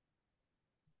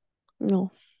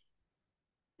 No.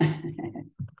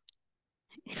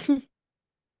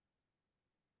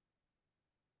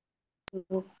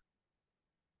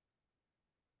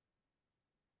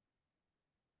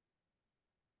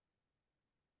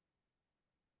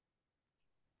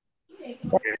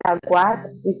 What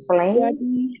is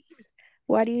playing?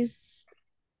 What is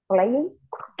Playing?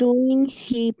 doing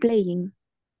he playing?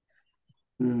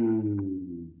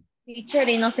 Teacher,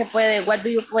 y no se puede. What do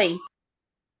you play?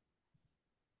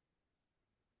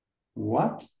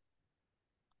 What?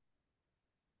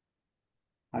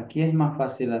 Aquí es más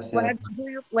fácil hacerlo. What do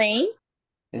you play?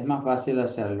 Es más fácil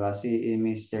hacerlo así. Y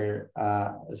Mr.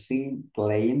 Singh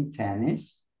playing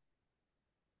tennis.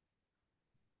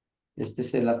 Este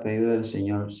es el apellido del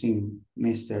señor Singh,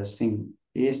 Mr. Singh.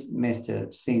 Is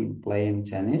Mr. Singh playing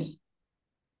tennis?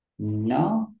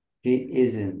 No, he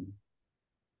isn't.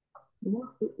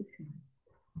 No, he isn't.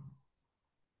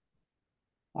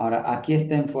 Ahora, aquí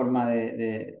está en forma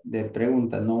de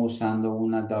pregunta, no usando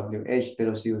una WH,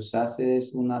 pero si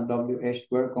usases una WH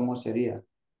word, ¿cómo sería?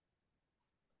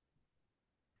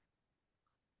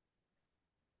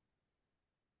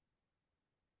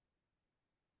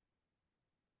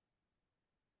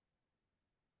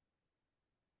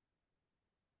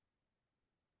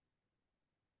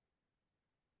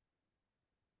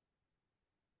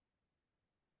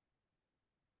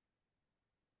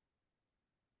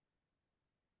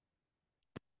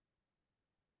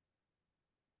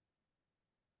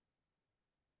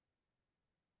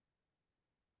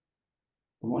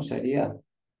 ¿Cómo sería?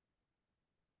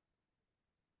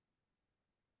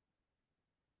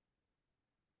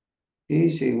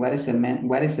 Sí, what is the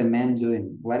man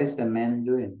doing? What is the man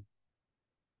doing?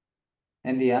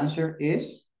 And the answer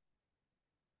is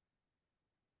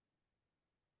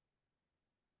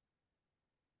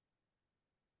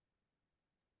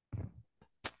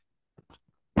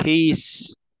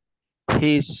He's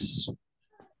he's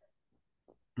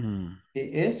mm, He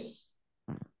is.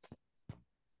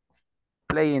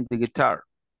 playing the guitar.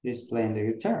 He's playing the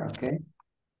guitar, okay.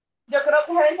 Yo creo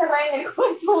que se va a encerrar en el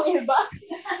cuento, en el bar.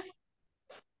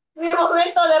 Mi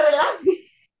momento de relax.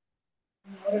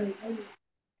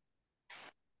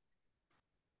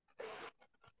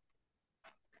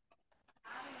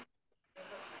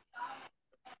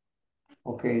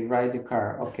 Okay, ride the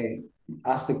car. Okay,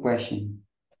 ask the question.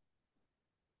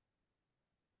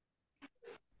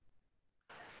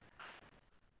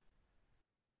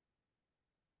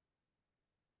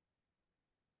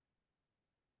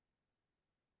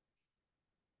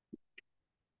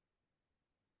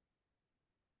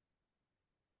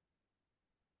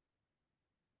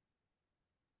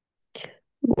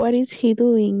 What is he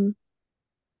doing?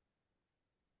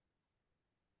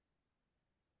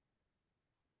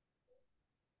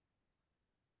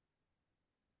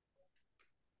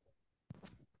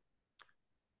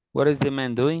 What is the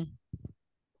man doing?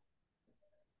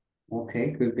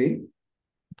 Okay, could be.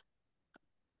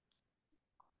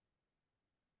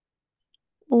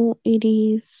 Oh, it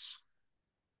is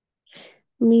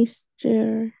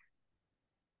Mr.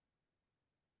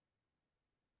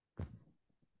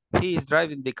 He is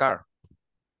driving the car.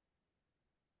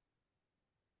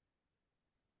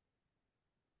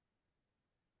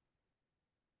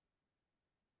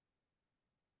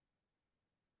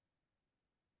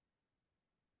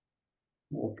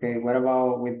 Okay, what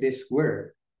about with this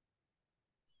word?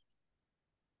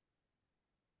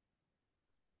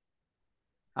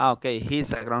 Okay,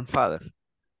 he's a grandfather.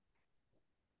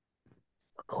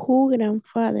 Who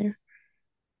grandfather?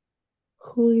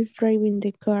 Who is driving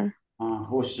the car?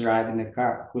 Who's driving the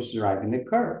car? Who's driving the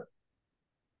car?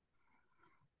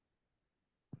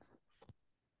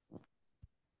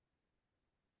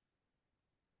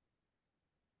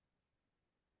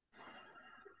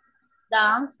 The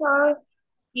answer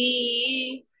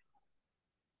is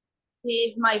he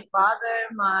is my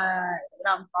father, my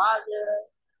grandfather,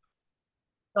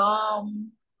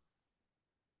 Tom.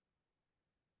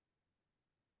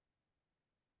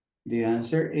 The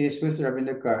answer is who's driving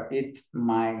the car? It's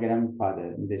my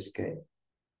grandfather in this case.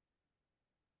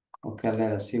 Okay,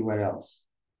 let us see what else.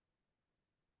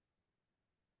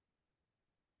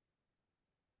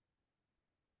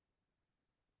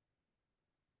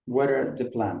 What are the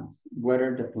plans? What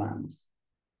are the plans?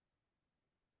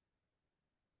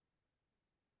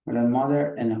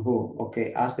 Grandmother and who?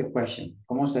 Okay, ask the question.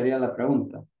 ¿Cómo sería la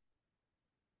pregunta?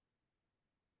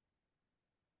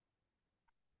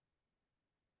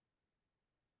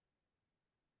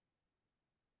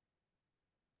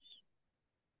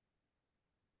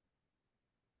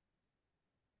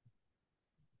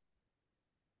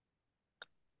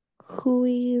 Who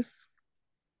is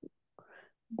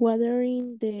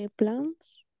watering the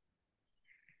plants?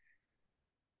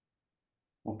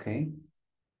 Okay.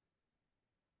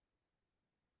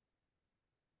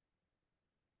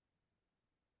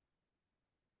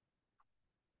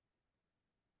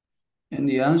 And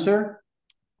the answer?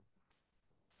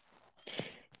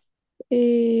 It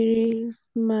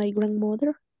is my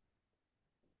grandmother.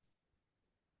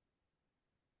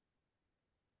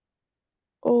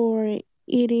 Or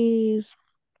it is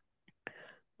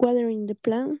watering the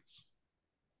plants.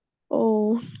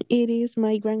 Or it is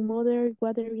my grandmother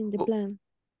watering the plant.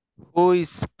 Who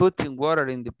is putting water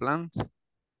in the plants?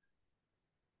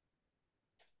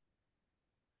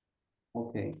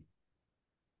 Okay.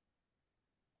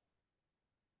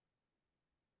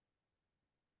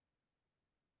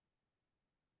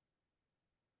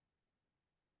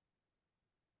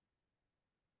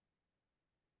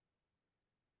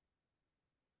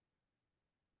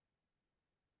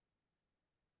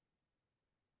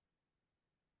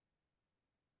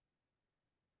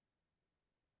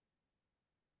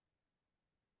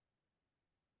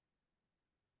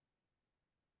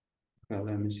 Okay,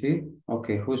 let me see.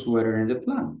 Okay, who's watering the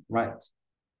plant? Right.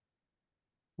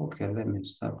 Okay, let me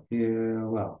stop here.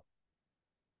 Well.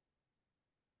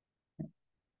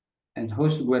 And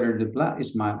who's watering the plant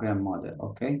is my grandmother,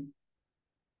 okay?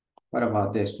 What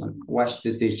about this one? Wash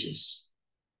the dishes.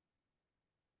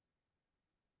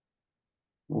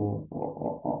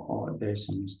 Oh, there's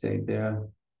a mistake there.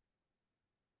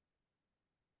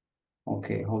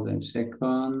 Okay, hold on a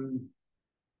second.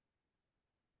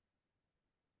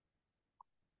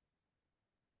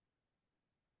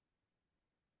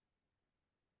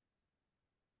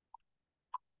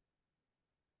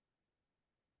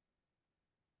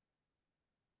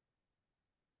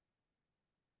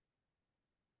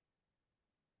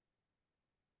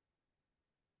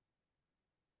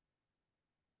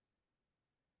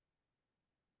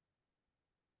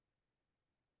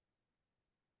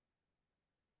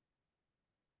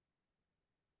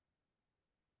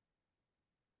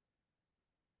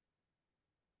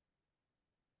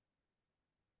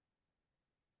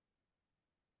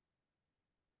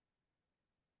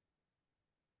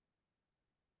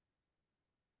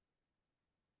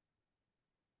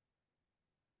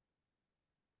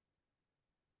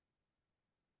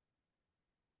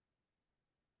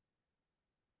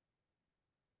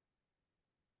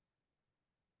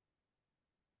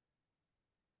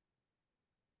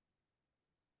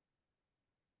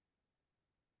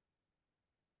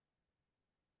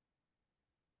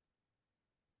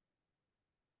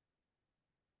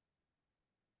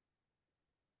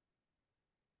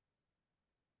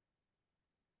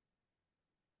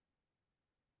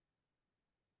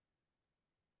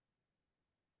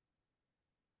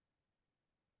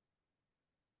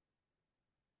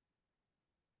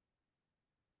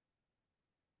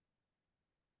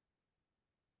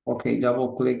 Okay,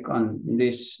 double click on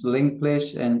this link,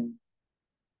 please, and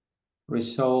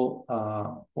resolve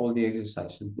all the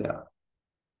exercises there.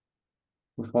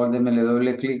 Por favor, démele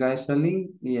doble clic a ese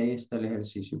link y ahí está el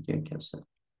ejercicio que hay que hacer.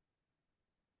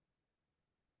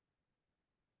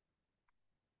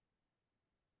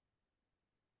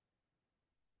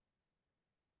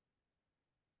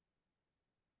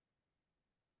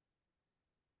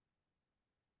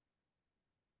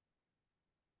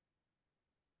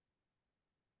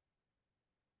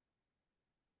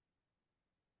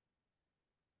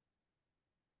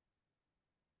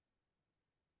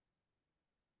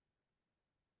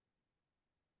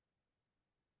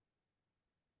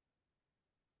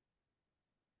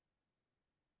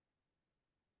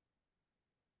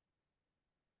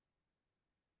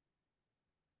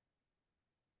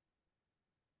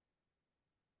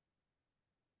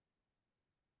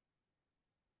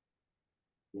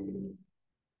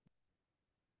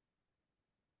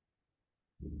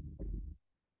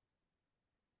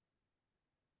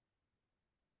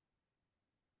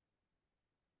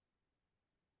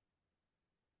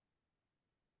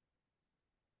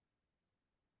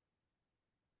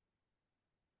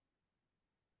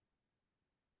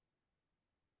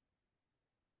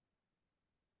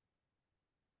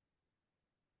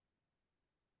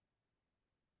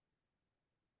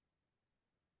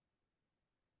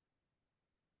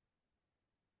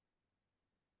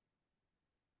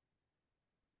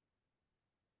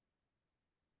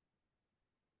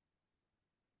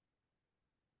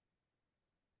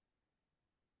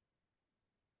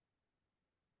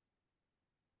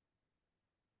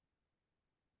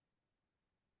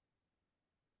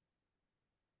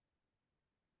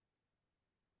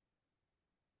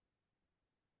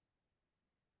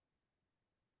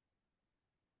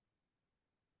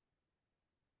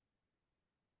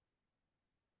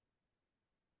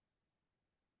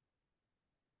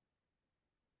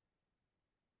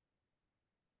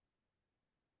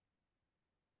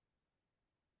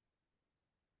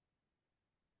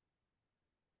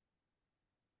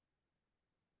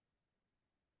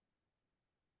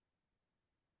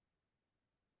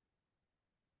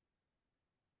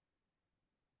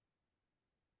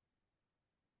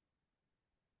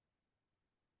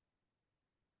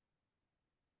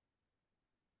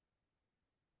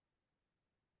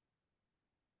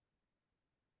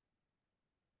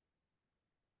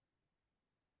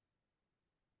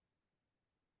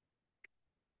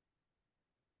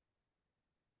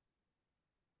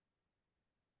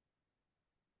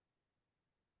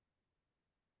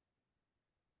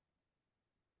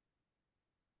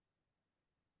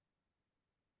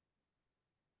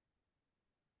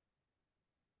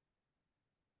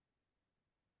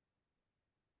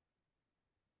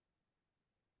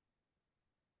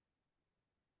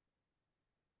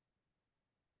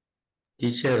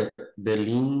 Teacher, the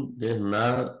link does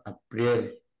not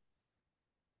appear.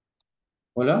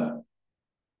 Hola.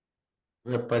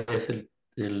 Me aparece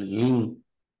el link.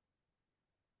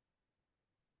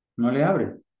 ¿No le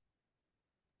abre?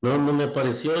 No, no me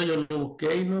apareció, yo lo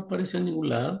busqué y no apareció en ningún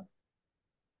lado.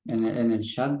 En el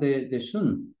chat de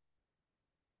Zoom.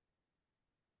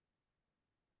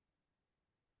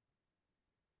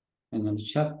 En el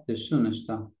chat de Zoom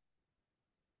está.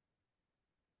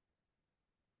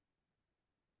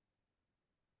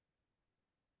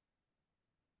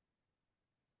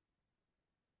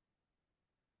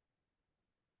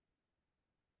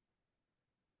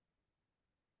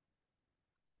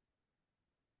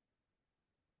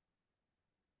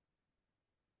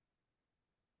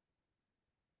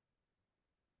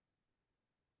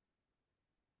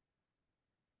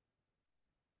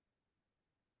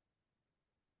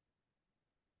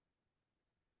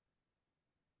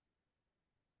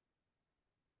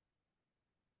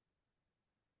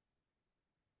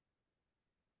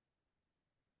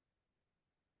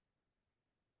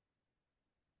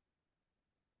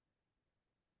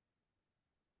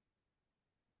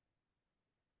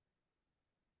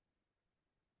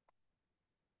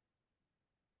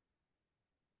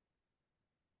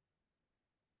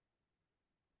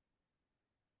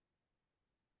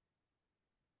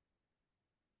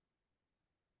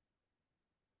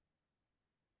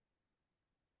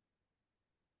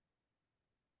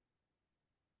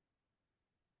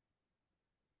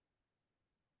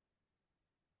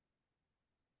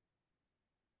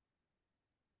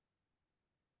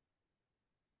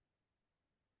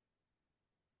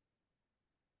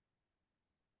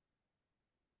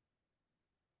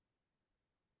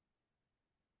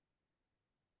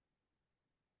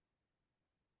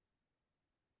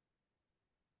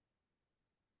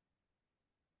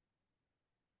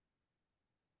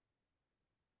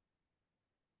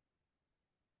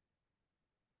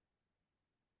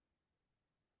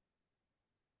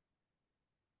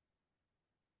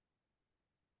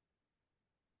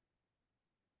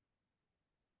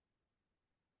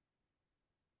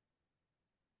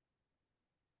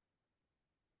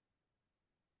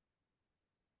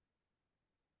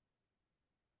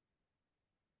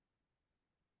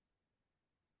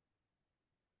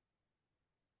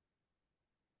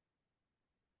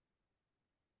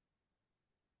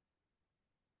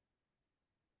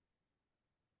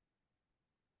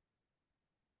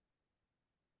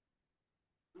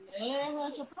 I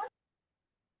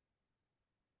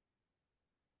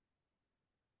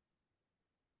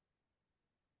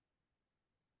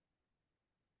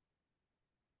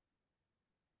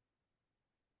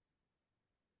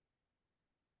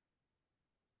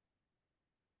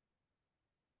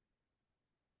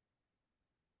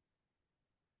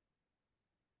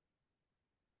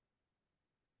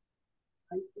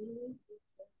finished.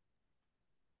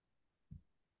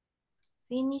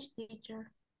 Finish, teacher.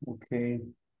 Okay.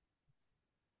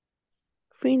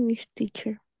 Finish,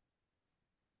 teacher.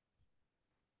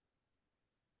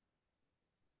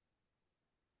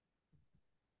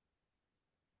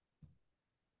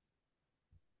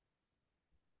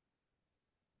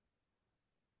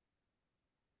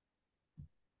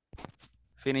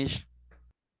 Finish.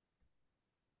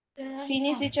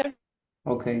 Finish, teacher.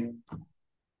 Okay.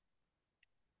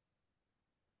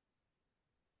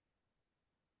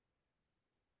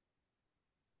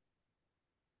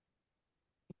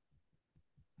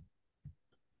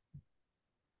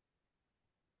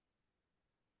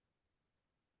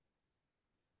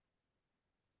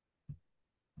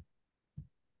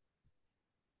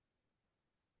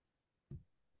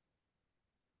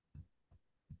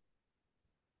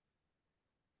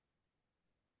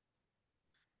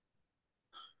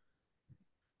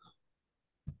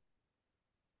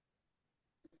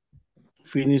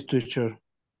 Finish, teacher.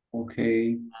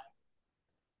 Okay.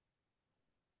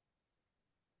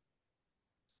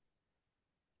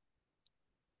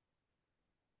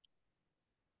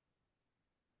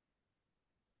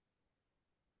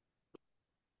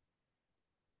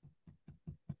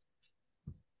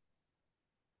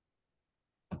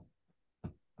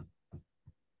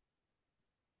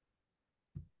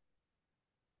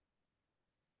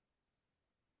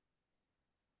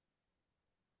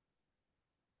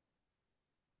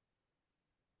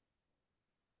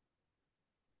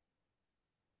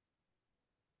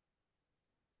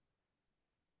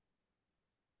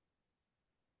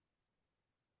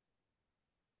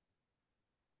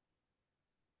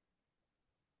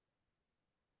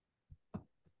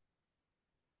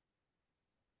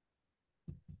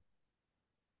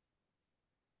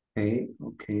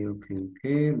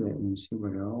 Okay. Let me see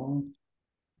what else.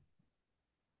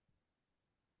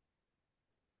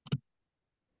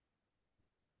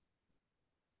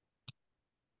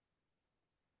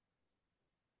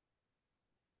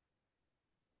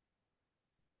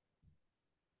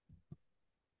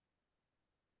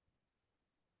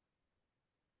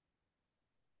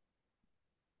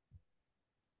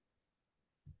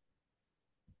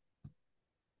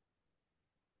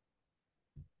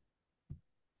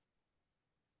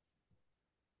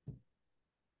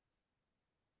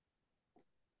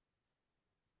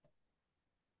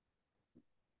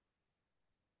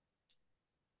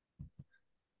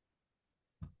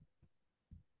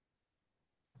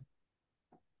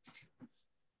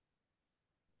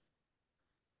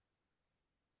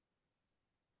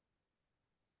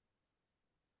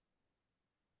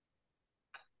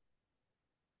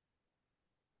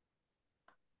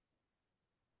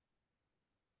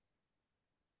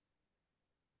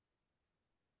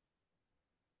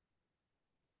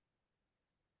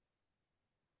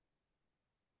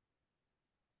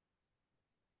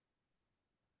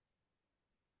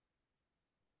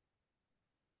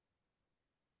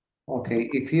 Okay,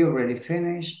 if you already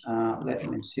finished, let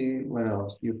me see what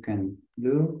else you can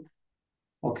do.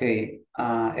 Okay,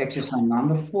 exercise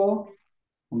number 4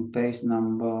 on page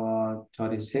number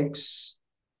 36.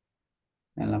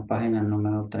 En la página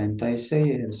número 36,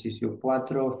 ejercicio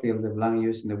 4, fill the blank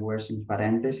using the words in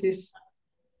parentheses.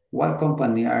 What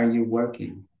company are you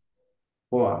working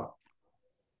for?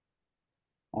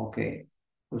 Ok,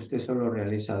 usted solo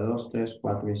realiza 2, 3,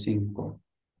 4 y 5.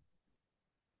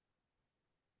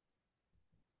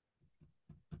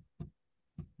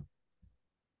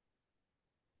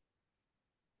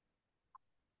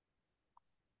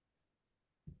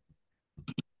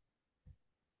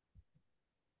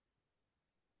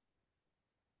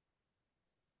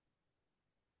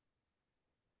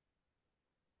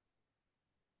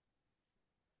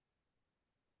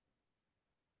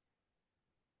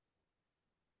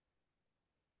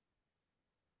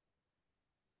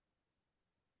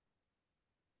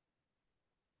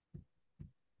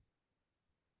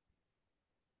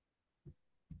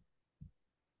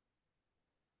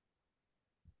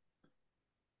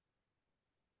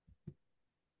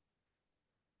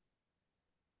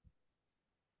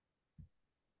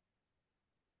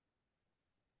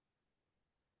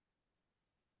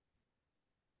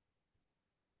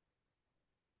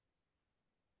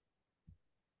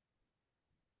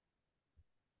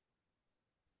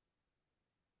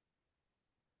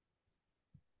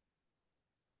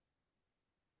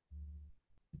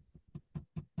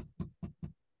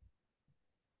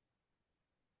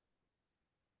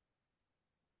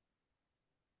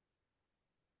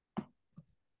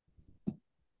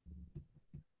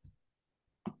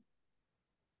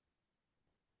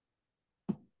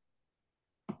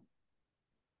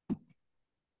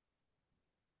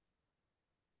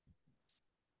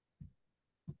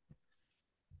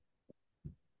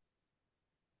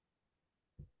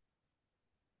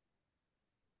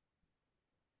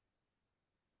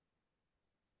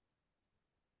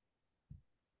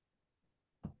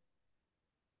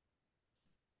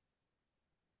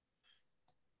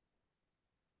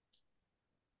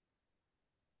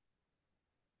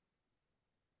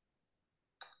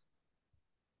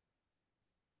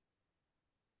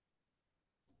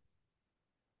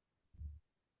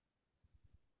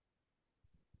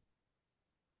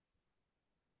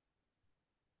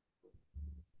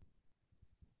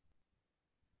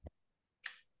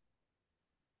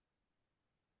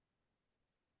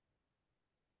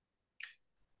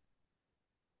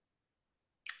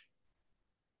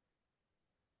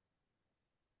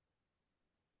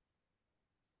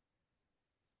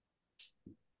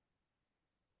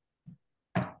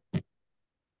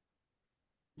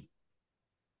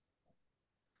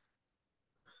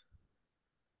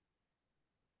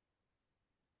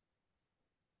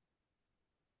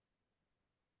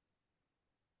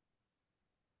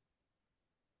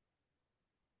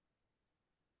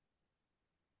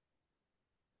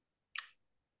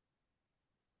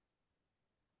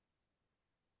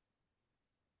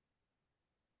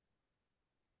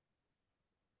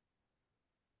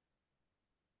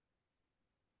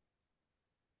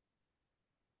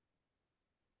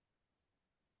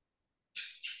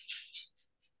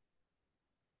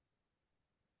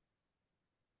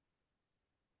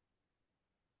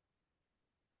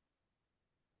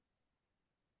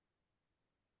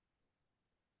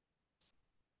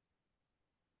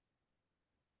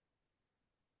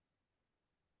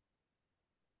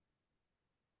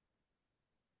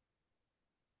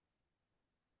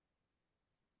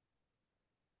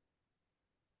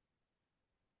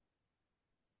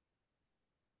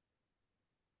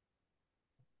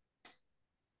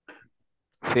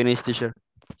 Finish, teacher.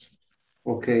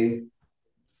 Okay.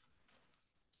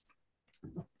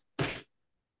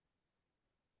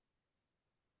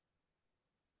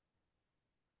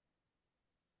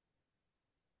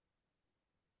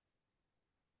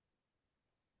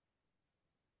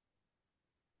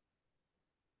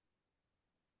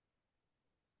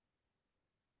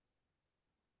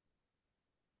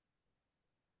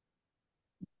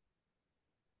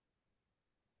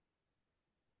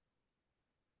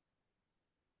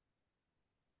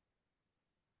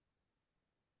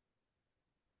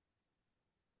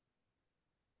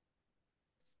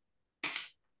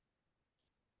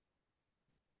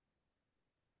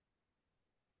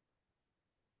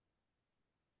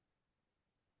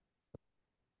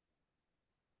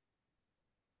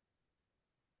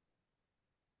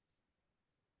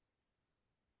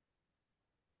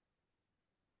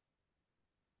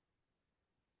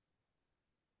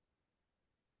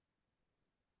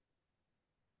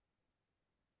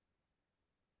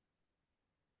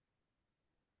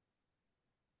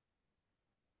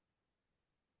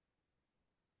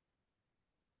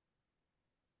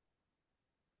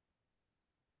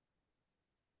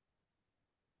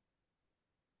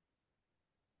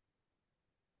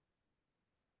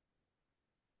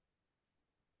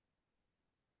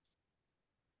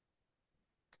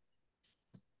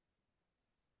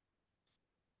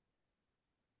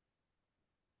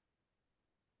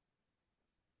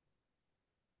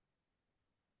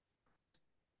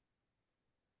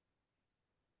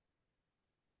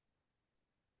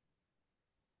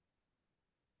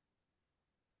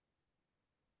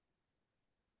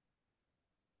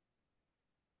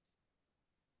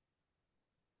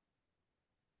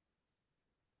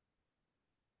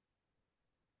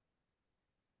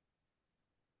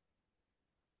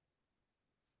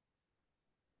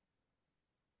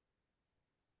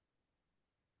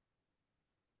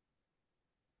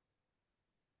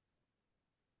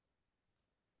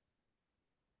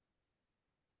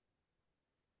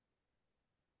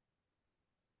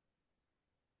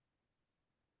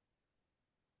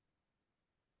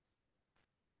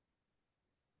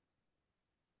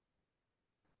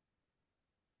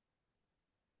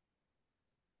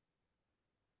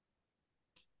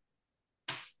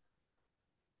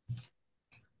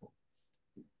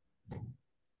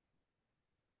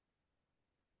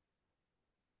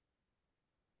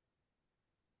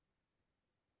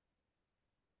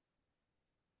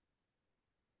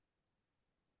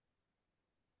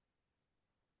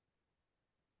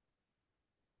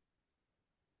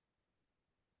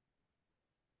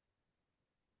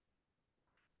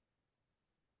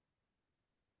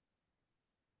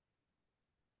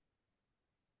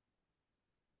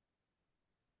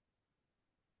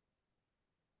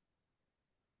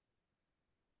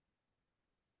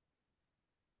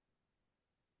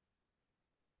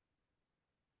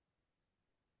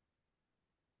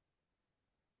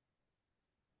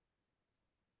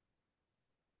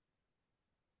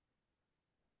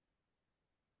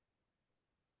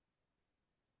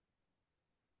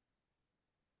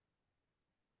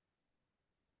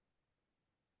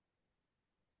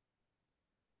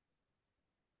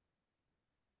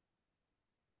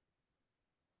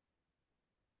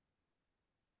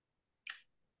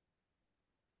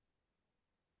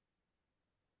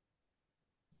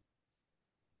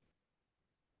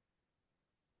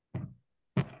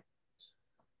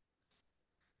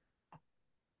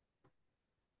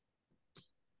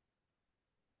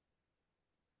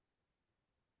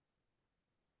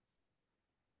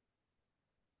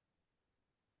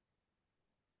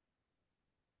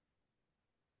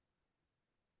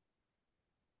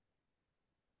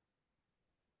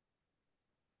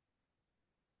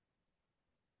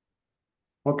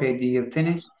 Okay, do you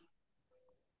finish?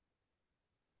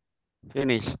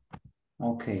 Finish.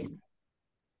 Okay.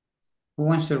 Who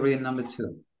wants to read number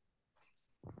 2?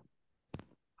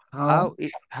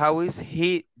 How is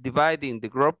he dividing the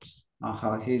groups?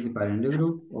 How he dividing the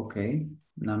group? Okay.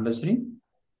 Number 3.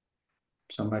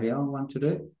 Somebody else want to do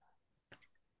it?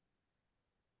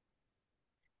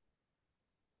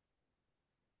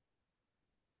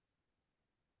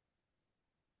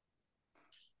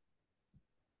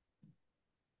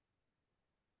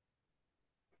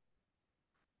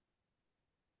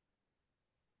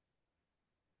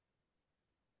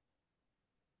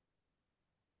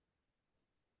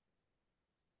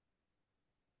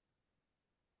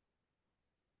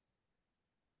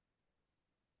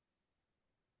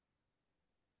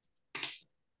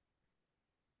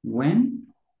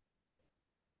 When?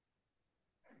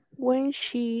 When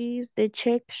she's the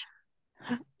checks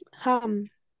ham.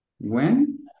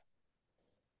 When?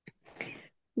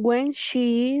 When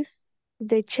she's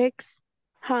the checks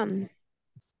Ham.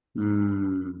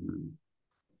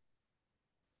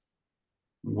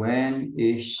 When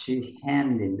is she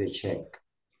handing the check?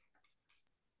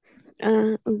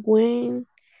 When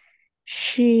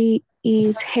she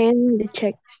is handing the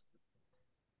checks.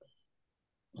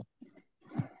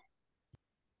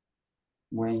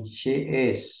 When she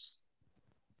is.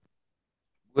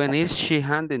 When is she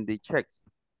handing the checks?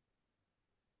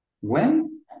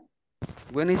 When?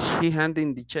 When is she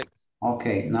handing the checks?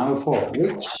 Okay, number 4.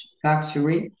 Which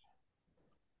factory?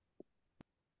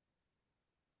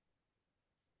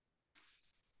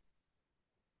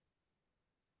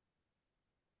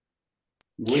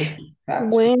 Which factory?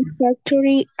 When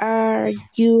factory are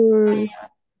your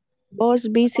boss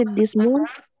visit this month?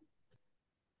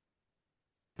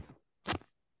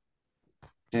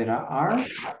 There are.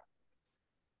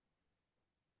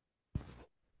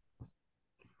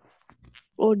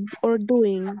 Or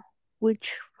doing?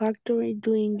 Which factory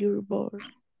doing your boss?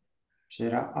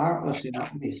 Será are or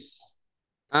será is?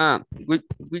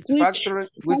 Which factory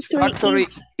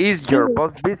is your your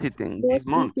boss visiting boss this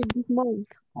month? visit this month?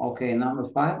 Okay, number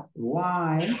 5.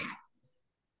 Why?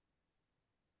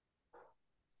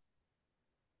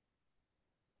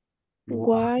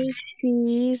 Why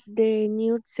she is the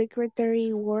new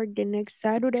secretary work the next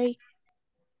Saturday?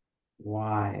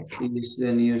 Why is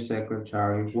the new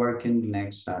secretary working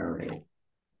next Saturday?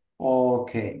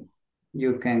 Okay,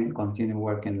 you can continue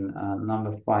working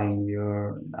number 5 in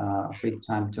your free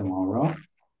time tomorrow.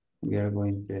 We are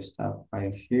going to stop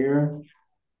right here.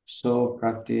 So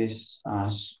practice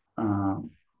as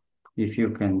if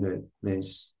you can do it,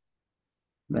 please.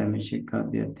 Let me check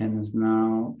out the attendance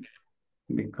now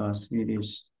because it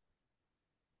is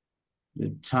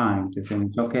the time to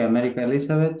finish. Okay, America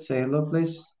Elizabeth, say hello,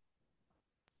 please.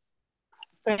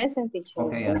 Present, teacher.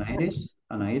 Okay,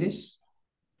 Anairis.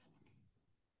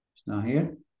 It's not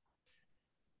here.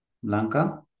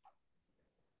 Blanca.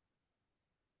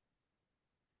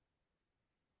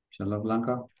 Hello,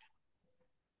 Blanca.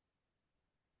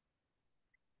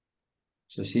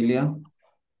 Cecilia.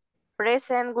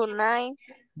 Present, good night.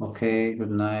 Okay,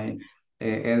 good night.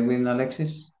 Edwin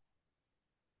Alexis.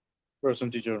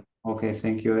 Present, teacher. Okay,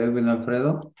 thank you. Edwin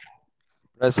Alfredo.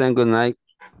 Present, good night.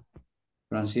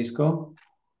 Francisco.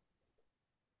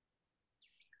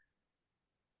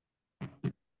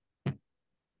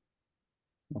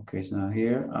 Okay, it's not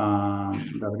here.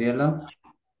 Gabriela.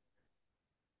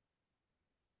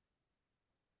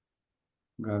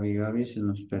 Gaby se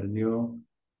nos perdió.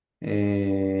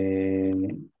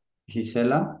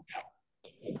 Gisela.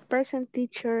 Present,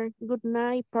 teacher. Good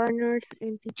night, partners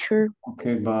and teacher.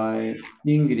 Okay, bye.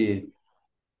 Ingrid.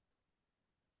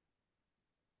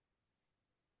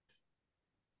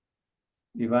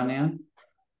 Ivania.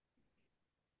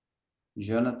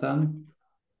 Jonathan.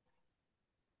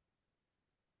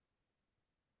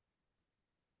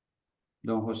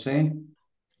 Don José.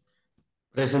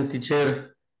 Present,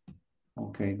 teacher.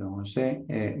 Ok, don José.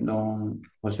 Don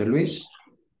José Luis.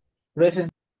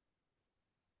 Present.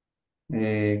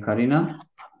 Karina.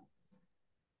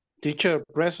 Teacher,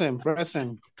 present.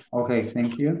 Okay,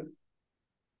 thank you.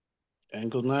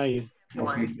 And good night.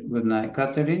 Okay, good night.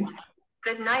 Catherine.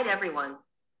 Good night, everyone.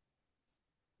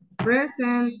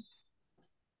 Present.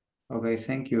 Okay,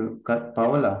 thank you.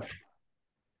 Paola.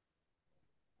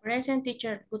 Present,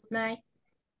 teacher. Good night.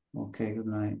 Okay, good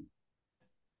night.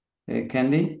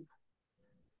 Candy.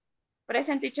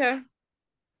 Present, teacher.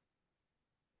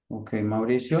 Okay,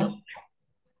 Mauricio.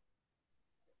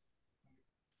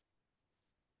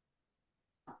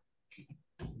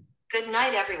 Good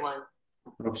night, everyone.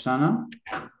 Roxana.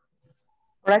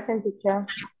 Present, teacher.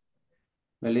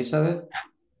 Elizabeth.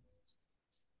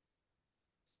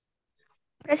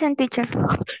 Present, teacher.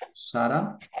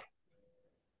 Sara.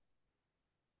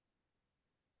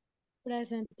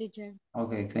 Present, teacher.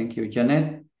 Okay, thank you.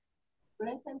 Janet.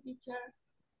 Present, teacher.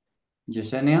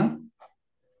 Yesenia.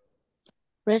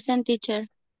 Present, teacher.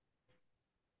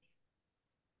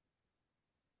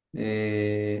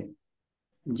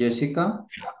 Jessica.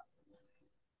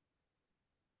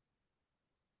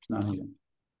 Not here.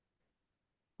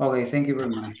 Okay, thank you very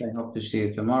much. I hope to see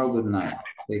you tomorrow. Good night.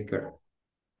 Take care.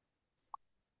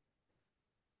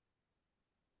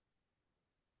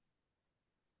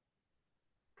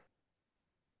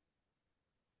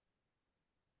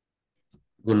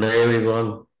 Good night,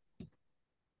 everyone.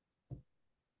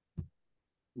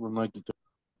 Good night, teacher.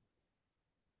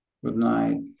 Good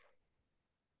night.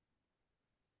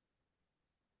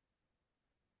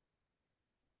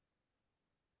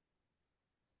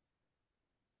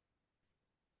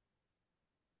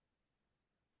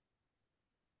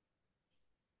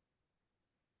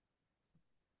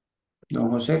 Don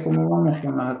José, ¿cómo vamos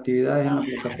con las actividades en la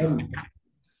plataforma?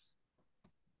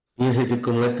 Fíjense que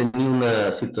como he tenido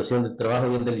una situación de trabajo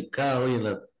bien delicada hoy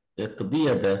estos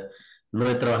días, ¿verdad? No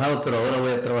he trabajado, pero ahora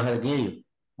voy a trabajar en ello.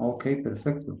 Ok,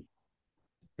 perfecto.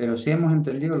 Pero sí hemos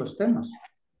entendido los temas.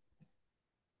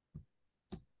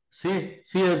 Sí,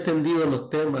 sí he entendido los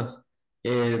temas.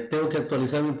 Tengo que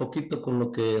actualizarme un poquito con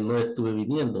lo que no estuve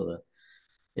viniendo, ¿verdad?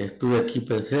 Estuve aquí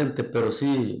presente, pero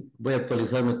sí voy a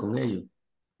actualizarme con ello.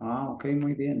 Ah, ok,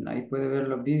 muy bien. Ahí puede ver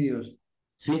los vídeos.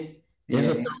 Sí,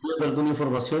 eso Eh, está viendo alguna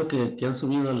información que han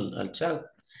subido al chat.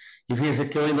 Y fíjense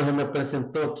que hoy no se me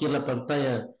presentó aquí en la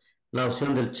pantalla la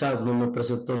opción del chat, no me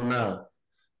presentó nada.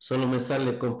 Solo me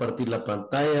sale compartir la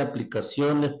pantalla,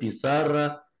 aplicaciones,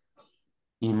 pizarra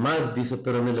y más, dice,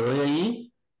 pero me le doy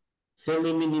ahí, se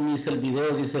me minimiza el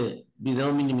video, dice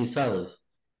video minimizados.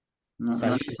 no, no,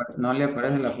 Salir, no le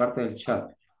aparece la parte del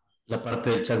chat. la parte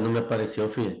del chat no me apareció,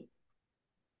 fíjense.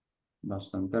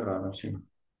 Bastante raro, sí.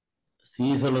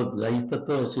 Sí, solo ahí está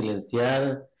todo,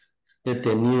 silenciar,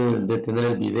 detener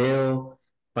el video,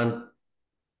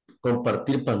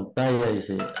 compartir pantalla,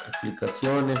 dice,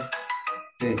 aplicaciones.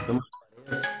 Sí. No me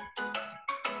aparece.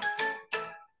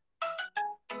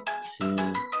 Sí.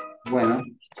 Bueno,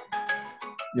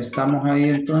 estamos ahí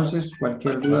entonces.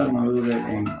 Cualquier duda no dude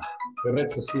en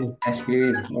Correcto, sí.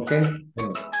 escribir, ¿ok?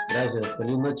 Bueno, gracias,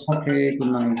 feliz noche. Ok, good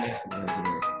night.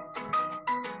 Gracias.